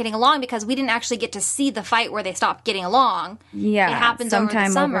when they weren't getting along because we didn't actually get to see the fight where they stopped getting along. Yeah. It happens sometime over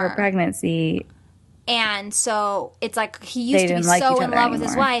the summer. over her pregnancy. And so it's like he used to be so in love with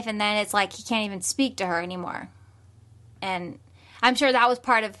his wife, and then it's like he can't even speak to her anymore. And I'm sure that was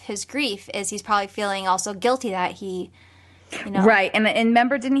part of his grief, is he's probably feeling also guilty that he, you know. Right. And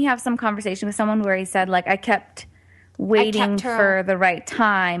remember, didn't he have some conversation with someone where he said, like, I kept waiting for the right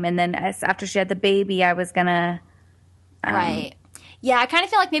time, and then after she had the baby, I was going to... right. Yeah, I kind of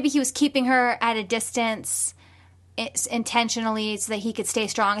feel like maybe he was keeping her at a distance intentionally so that he could stay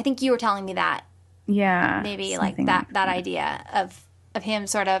strong. I think you were telling me that. Yeah. Maybe like that idea of him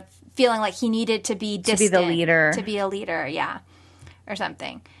sort of feeling like he needed to be distant. To be the leader. To be a leader, yeah. Or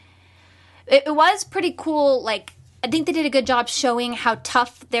something. It was pretty cool. Like, I think they did a good job showing how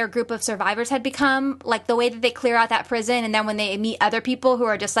tough their group of survivors had become. Like, the way that they clear out that prison and then when they meet other people who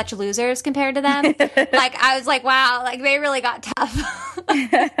are just such losers compared to them. Like, I was like, wow, like, they really got tough.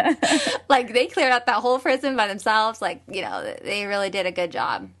 Like, they cleared out that whole prison by themselves. Like, you know, they really did a good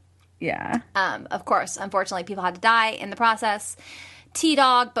job. Yeah. Of course, unfortunately, people had to die in the process.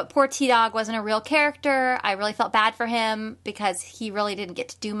 T-Dog, but poor T-Dog wasn't a real character. I really felt bad for him because he really didn't get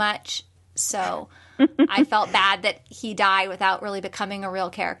to do much. So I felt bad that he died without really becoming a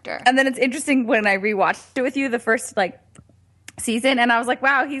real character. And then it's interesting when I rewatched it with you, the first, like, season, and I was like,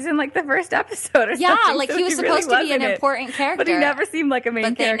 wow, he's in, like, the first episode or something. Yeah, like, so he was supposed to be an important character. But he never seemed like a main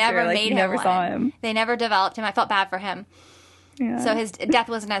character. But they never like, made you him never one. saw him. They never developed him. I felt bad for him. Yeah. So his death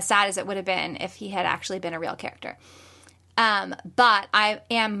wasn't as sad as it would have been if he had actually been a real character. But I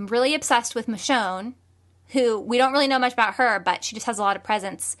am really obsessed with Michonne, who we don't really know much about her, but she just has a lot of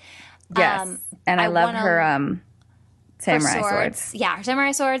presence. Yes, and I love her samurai swords. Yeah, her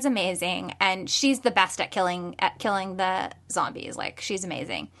samurai sword's amazing, and she's the best at killing the zombies. Like, she's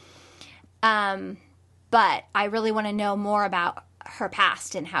amazing. But I really want to know more about her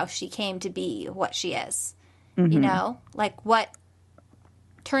past and how she came to be what she is. You know, like what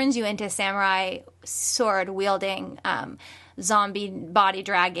turns you into samurai sword wielding, zombie body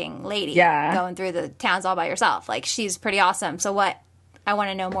dragging lady going through the towns all by yourself. Like, she's pretty awesome. So I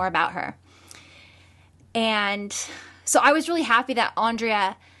want to know more about her. And so I was really happy that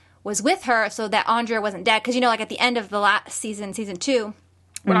Andrea was with her so that Andrea wasn't dead. Because, you know, like at the end of the last season 2,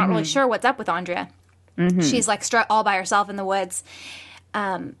 we're not really sure what's up with Andrea. She's like all by herself in the woods.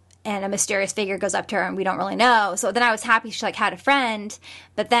 And a mysterious figure goes up to her and we don't really know. So then I was happy she like had a friend,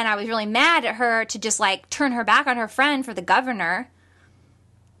 but then I was really mad at her to just like turn her back on her friend for the governor.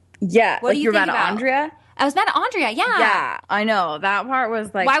 Yeah. What do you you're think mad at Andrea? I was mad at Andrea, yeah. Yeah, I know. That part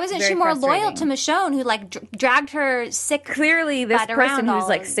was like, why wasn't she more loyal to Michonne, who like dragged her sick? Clearly this person who's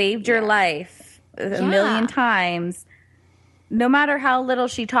like saved your life a million times. No matter how little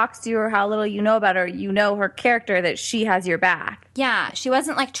she talks to you or how little you know about her, you know her character, that she has your back. Yeah, she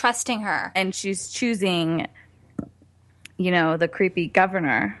wasn't like trusting her. And she's choosing, you know, the creepy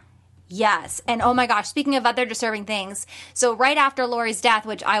governor. Yes. And oh my gosh, speaking of other disturbing things, so right after Lori's death,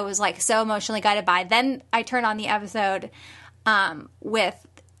 which I was like so emotionally gutted by, then I turned on the episode with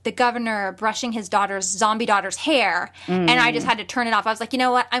the governor brushing his zombie daughter's hair, and I just had to turn it off. I was like, you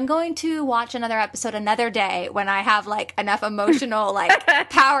know what? I'm going to watch another episode another day when I have like enough emotional like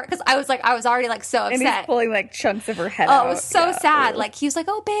power, because I was already like so upset. And he's pulling like chunks of her head out. Oh, it was so sad. Like, he was like,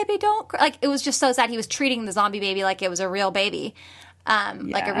 oh baby, don't cry. Like, it was just so sad. He was treating the zombie baby like it was a real baby,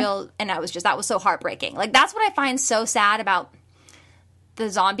 like a real, and that was so heartbreaking. Like, that's what I find so sad about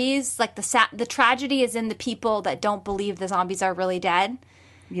the zombies. Like, the tragedy is in the people that don't believe the zombies are really dead.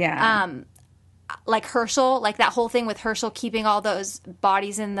 Yeah. Like Herschel, like that whole thing with Herschel keeping all those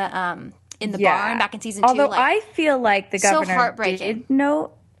bodies in the barn back in season 2. Although like, I feel like the governor heartbreaking. did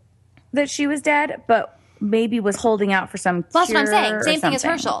know that she was dead, but maybe was holding out for some Well, that's what I'm cure saying. or Same thing as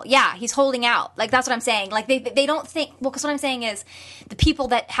something. Herschel. Yeah, he's holding out. Like, that's what I'm saying. Like, they don't think... Well, because what I'm saying is the people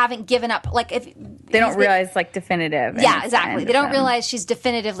that haven't given up... Like, if... They don't realize, like, definitive. Yeah, exactly. They don't realize she's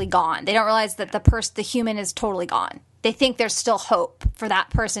definitively gone. They don't realize that the human is totally gone. They think there's still hope for that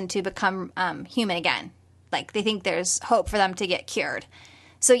person to become human again. Like, they think there's hope for them to get cured.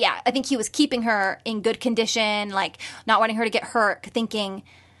 So, yeah, I think he was keeping her in good condition, like, not wanting her to get hurt, thinking...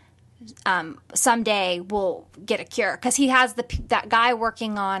 someday we'll get a cure, because he has that guy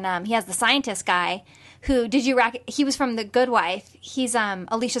working on he has the scientist guy who he was from The Good Wife. He's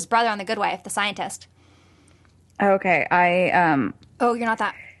Alicia's brother on The Good Wife, the scientist. Okay, Oh, you're not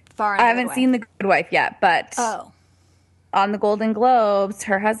that far. I haven't seen The Good Wife yet, but on the Golden Globes,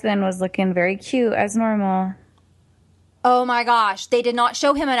 her husband was looking very cute as normal. Oh my gosh, they did not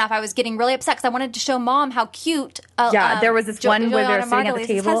show him enough. I was getting really upset because I wanted to show Mom how cute. There was this one where they were sitting at the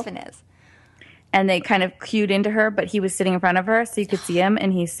table, husband is. And they kind of cued into her, but he was sitting in front of her, so you could see him,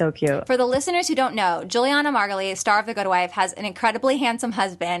 and he's so cute. For the listeners who don't know, Juliana Margulies, star of The Good Wife, has an incredibly handsome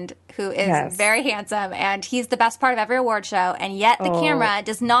husband who is very handsome, and he's the best part of every award show, and yet the camera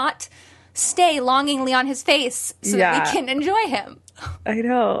does not stay longingly on his face so that we can enjoy him. I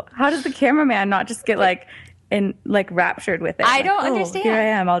know. How does the cameraman not just get raptured with it? I don't understand. Here I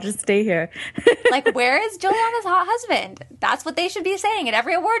am. I'll just stay here. Like, where is Juliana's hot husband? That's what they should be saying at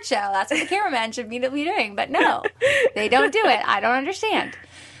every award show. That's what the cameraman should be doing. But no, they don't do it. I don't understand.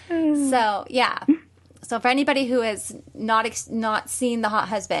 So, yeah. So for anybody who has not seen the hot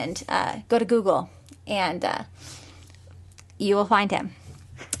husband, go to Google and you will find him.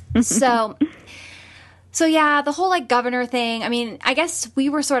 So yeah, the whole like governor thing, I mean, I guess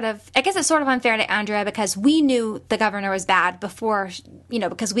it's sort of unfair to Andrea because we knew the governor was bad before,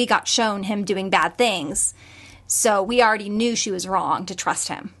 because we got shown him doing bad things. So we already knew she was wrong to trust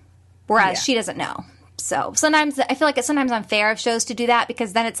him. Whereas she doesn't know. So sometimes I feel like it's sometimes unfair of shows to do that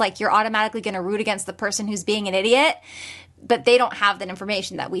because then it's like you're automatically going to root against the person who's being an idiot, but they don't have that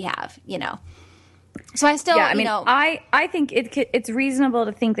information that we have, So I still, I think it's reasonable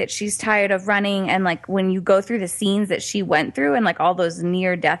to think that she's tired of running, and like when you go through the scenes that she went through and like all those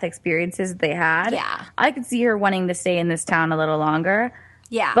near-death experiences that they had, I could see her wanting to stay in this town a little longer.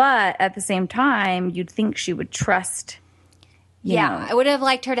 Yeah. But at the same time, you'd think she would trust, you know, I would have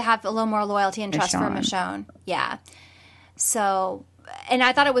liked her to have a little more loyalty and trust for Michonne. Yeah. So, and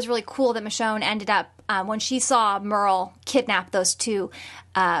I thought it was really cool that Michonne ended up, when she saw Merle kidnap those two,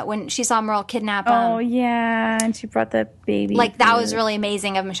 and she brought the baby. Like, that was really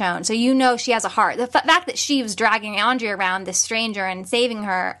amazing of Michonne. So she has a heart. The fact that she was dragging Andrea around, this stranger, and saving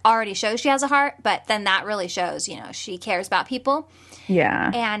her already shows she has a heart, but then that really shows, she cares about people.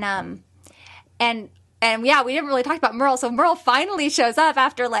 Yeah. And yeah, we didn't really talk about Merle. So Merle finally shows up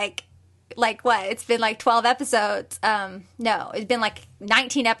after like what? It's been like 12 episodes. No, it's been like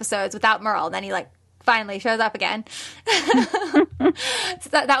 19 episodes without Merle. Then he finally shows up again. So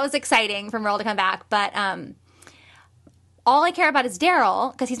that was exciting for Merle to come back. But all I care about is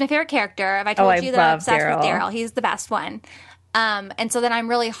Daryl, because he's my favorite character. Have I told you that I'm obsessed with Daryl? He's the best one. And so then I'm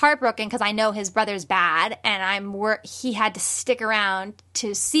really heartbroken because I know his brother's bad, and he had to stick around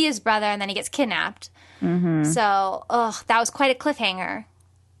to see his brother, and then he gets kidnapped. Mm-hmm. So, that was quite a cliffhanger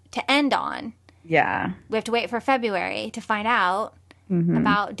to end on. Yeah. We have to wait for February to find out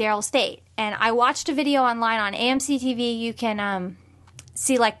about Daryl's fate. And I watched a video online on AMC TV. You can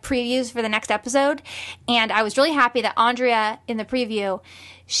see previews for the next episode. And I was really happy that Andrea in the preview,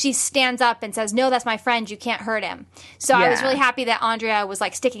 she stands up and says, "No, that's my friend. You can't hurt him." So I was really happy that Andrea was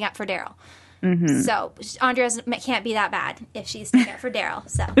sticking up for Daryl. Mm-hmm. So Andrea can't be that bad if she's sticking up for Daryl.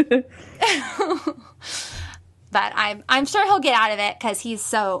 So, but I'm sure he'll get out of it because he's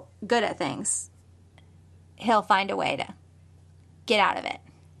so good at things. He'll find a way to get out of it.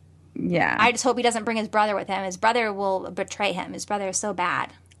 Yeah. I just hope he doesn't bring his brother with him. His brother will betray him. His brother is so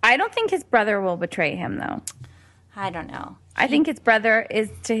bad. I don't think his brother will betray him, though. I don't know. I think his brother is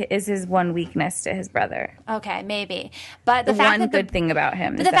his one weakness to his brother. Okay, maybe. But the fact that good thing about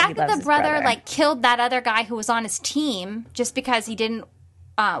him is that he loves his brother. The fact that the brother killed that other guy who was on his team just because he didn't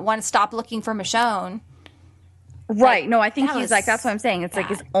want to stop looking for Michonne. Right. No, I think that's what I'm saying. It's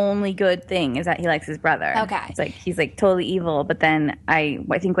his only good thing is that he likes his brother. Okay. It's he's totally evil, but then I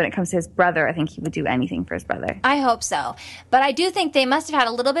think when it comes to his brother, I think he would do anything for his brother. I hope so. But I do think they must have had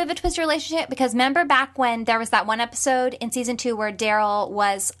a little bit of a twisted relationship because remember back when there was that one episode in season 2 where Daryl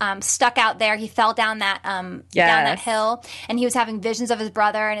was stuck out there. He fell down that down that hill and he was having visions of his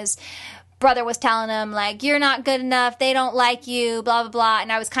brother, and his brother was telling him you're not good enough, they don't like you, blah blah blah.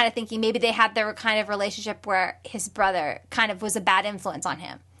 And I was kind of thinking maybe they had their kind of relationship where his brother kind of was a bad influence on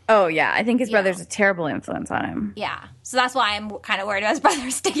him. Oh, yeah. I think his brother's a terrible influence on him. Yeah. So that's why I'm kind of worried about his brother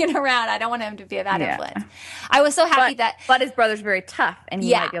sticking around. I don't want him to be a bad influence. I was so happy But his brother's very tough, and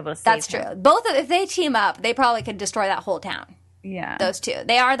he might be able to save that's him. true. Both if they team up, they probably could destroy that whole town. Yeah. Those two.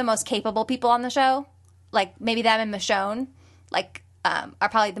 They are the most capable people on the show. Like, maybe them and Michonne, like, are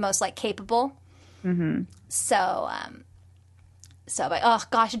probably the most, like, capable. Mm-hmm. But, oh,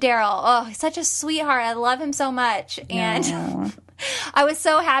 gosh, Daryl. Oh, he's such a sweetheart. I love him so much. And I was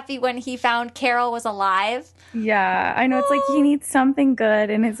so happy when he found Carol was alive. Yeah, I know. It's like he needs something good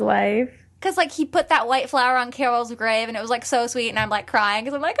in his life. Because, like, he put that white flower on Carol's grave, and it was, like, so sweet, and I'm, like, crying.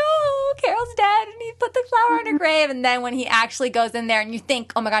 Because I'm like, oh, Carol's dead, and he put the flower on her grave. And then when he actually goes in there, and you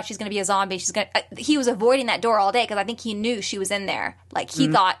think, oh, my gosh, she's going to be a zombie. He was avoiding that door all day, because I think he knew she was in there. Like, he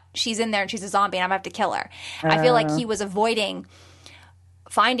thought, she's in there, and she's a zombie, and I'm going to have to kill her. I feel like he was avoiding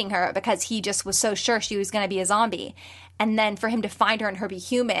finding her because he just was so sure she was going to be a zombie. And then for him to find her and her be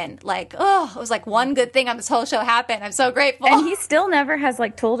human, like, oh, it was like one good thing on this whole show happened. I'm so grateful. And he still never has,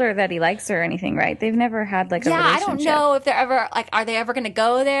 like, told her that he likes her or anything, right? They've never had, like, a relationship. Yeah, I don't know if they're ever, like, are they ever going to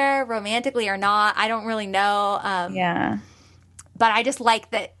go there romantically or not? I don't really know. But I just like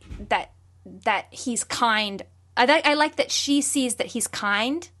that he's kind. I like that she sees that he's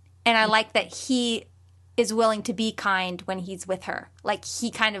kind, and I like that he is willing to be kind when he's with her. Like, he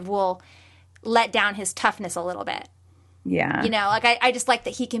kind of will let down his toughness a little bit. Yeah. You know, like, I just like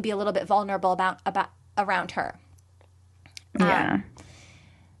that he can be a little bit vulnerable about around her. Yeah.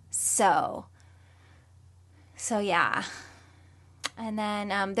 So yeah. And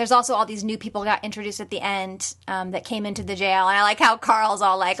then there's also all these new people got introduced at the end that came into the jail. And I like how Carl's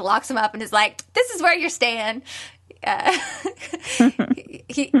all like locks him up and is like, this is where you're staying.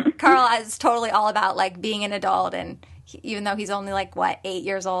 Carl is totally all about like being an adult, and even though he's only like 8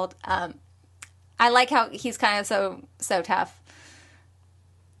 years old, I like how he's kind of so tough.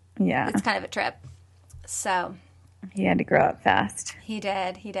 Yeah, it's kind of a trip. So he had to grow up fast. He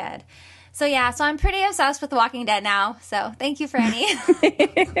did. So yeah, so I'm pretty obsessed with The Walking Dead now. So thank you, Franny.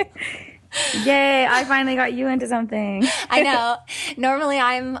 Yay, I finally got you into something. I know. Normally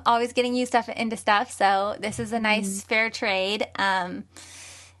I'm always getting you into stuff, so this is a nice fair trade.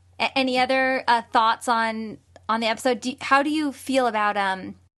 Any other thoughts on the episode? How do you feel about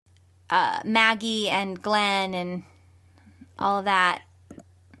Maggie and Glenn and all of that?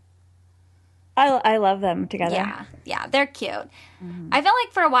 I love them together. Yeah, they're cute. Mm-hmm. I felt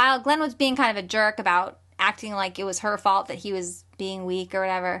like for a while Glenn was being kind of a jerk about acting like it was her fault that he was being weak or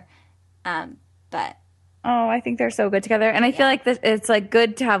whatever. But I think they're so good together, and I feel like it's like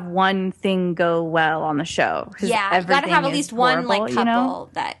good to have one thing go well on the show. Yeah, you got to have at least one like couple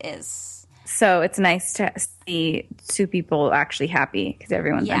that is. So it's nice to see two people actually happy because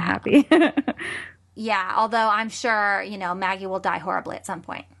everyone's unhappy. Yeah, although I'm sure Maggie will die horribly at some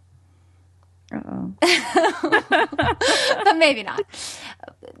point. Uh-oh. But maybe not.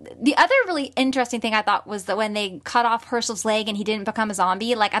 The other really interesting thing I thought was that when they cut off Herschel's leg and he didn't become a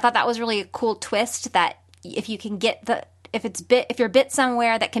zombie, like I thought that was really a cool twist, that if you can get if you're bit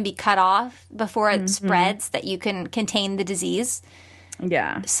somewhere that can be cut off before it spreads, that you can contain the disease.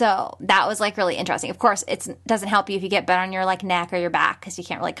 Yeah. So that was like really interesting. Of course, it doesn't help you if you get bit on your like neck or your back, because you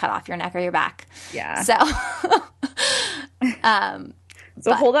can't really cut off your neck or your back. Yeah. So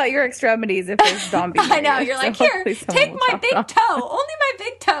So hold out your extremities if there's zombies. I know. You're like, here, take my big toe. Only my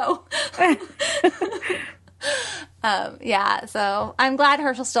big toe. Yeah, so I'm glad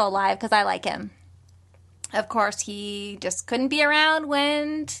Herschel's still alive because I like him. Of course, he just couldn't be around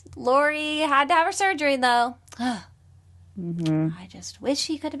when Lori had to have her surgery, though. I just wish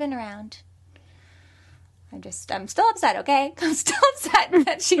he could have been around. I'm still upset, okay? I'm still upset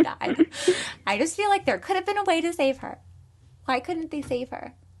that she died. I just feel like there could have been a way to save her. Why couldn't they save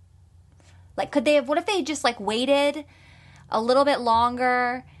her? Like, what if they just, like, waited a little bit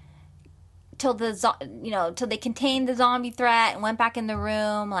longer till till they contained the zombie threat and went back in the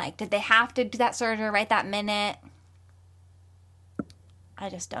room? Like, did they have to do that surgery right that minute? I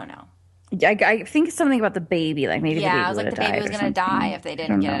just don't know. I think something about the baby, like maybe the baby I was like, the baby was going to die if they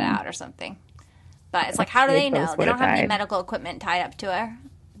didn't get it out or something. But it's like, how do they know? They don't have any medical equipment tied up to her.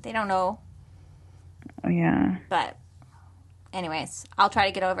 They don't know. Yeah. But anyways, I'll try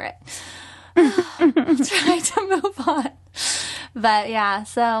to get over it. I'll try to move on. But yeah,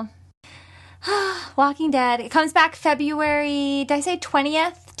 so Walking Dead. It comes back February, did I say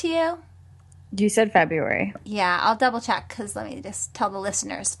 20th to you? You said February. Yeah, I'll double check because let me just tell the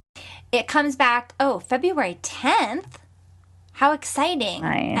listeners. It comes back, February 10th. How exciting.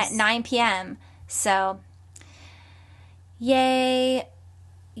 Nice. At 9 p.m. So, yay.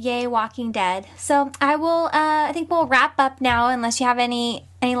 Yay, Walking Dead. So I think we'll wrap up now unless you have any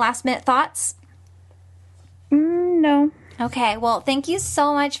last minute thoughts. No. Okay, well, thank you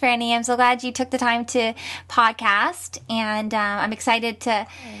so much, Franny. I'm so glad you took the time to podcast, and I'm excited to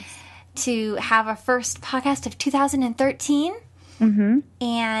have our first podcast of 2013. Mm-hmm.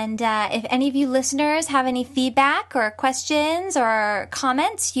 And if any of you listeners have any feedback or questions or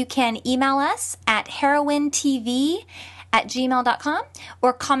comments, you can email us at heroinetv@gmail.com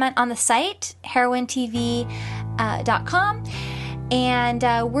or comment on the site, heroinetv.com. And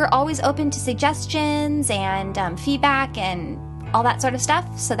we're always open to suggestions and feedback and all that sort of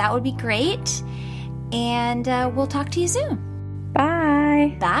stuff. So that would be great. And we'll talk to you soon.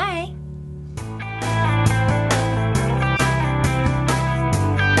 Bye. Bye.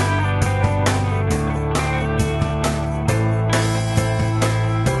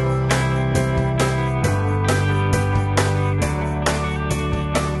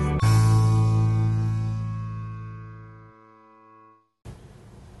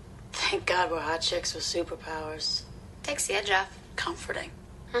 Thank God we're hot chicks with superpowers. Takes the edge off. Comforting.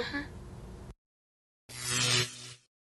 Mm-hmm.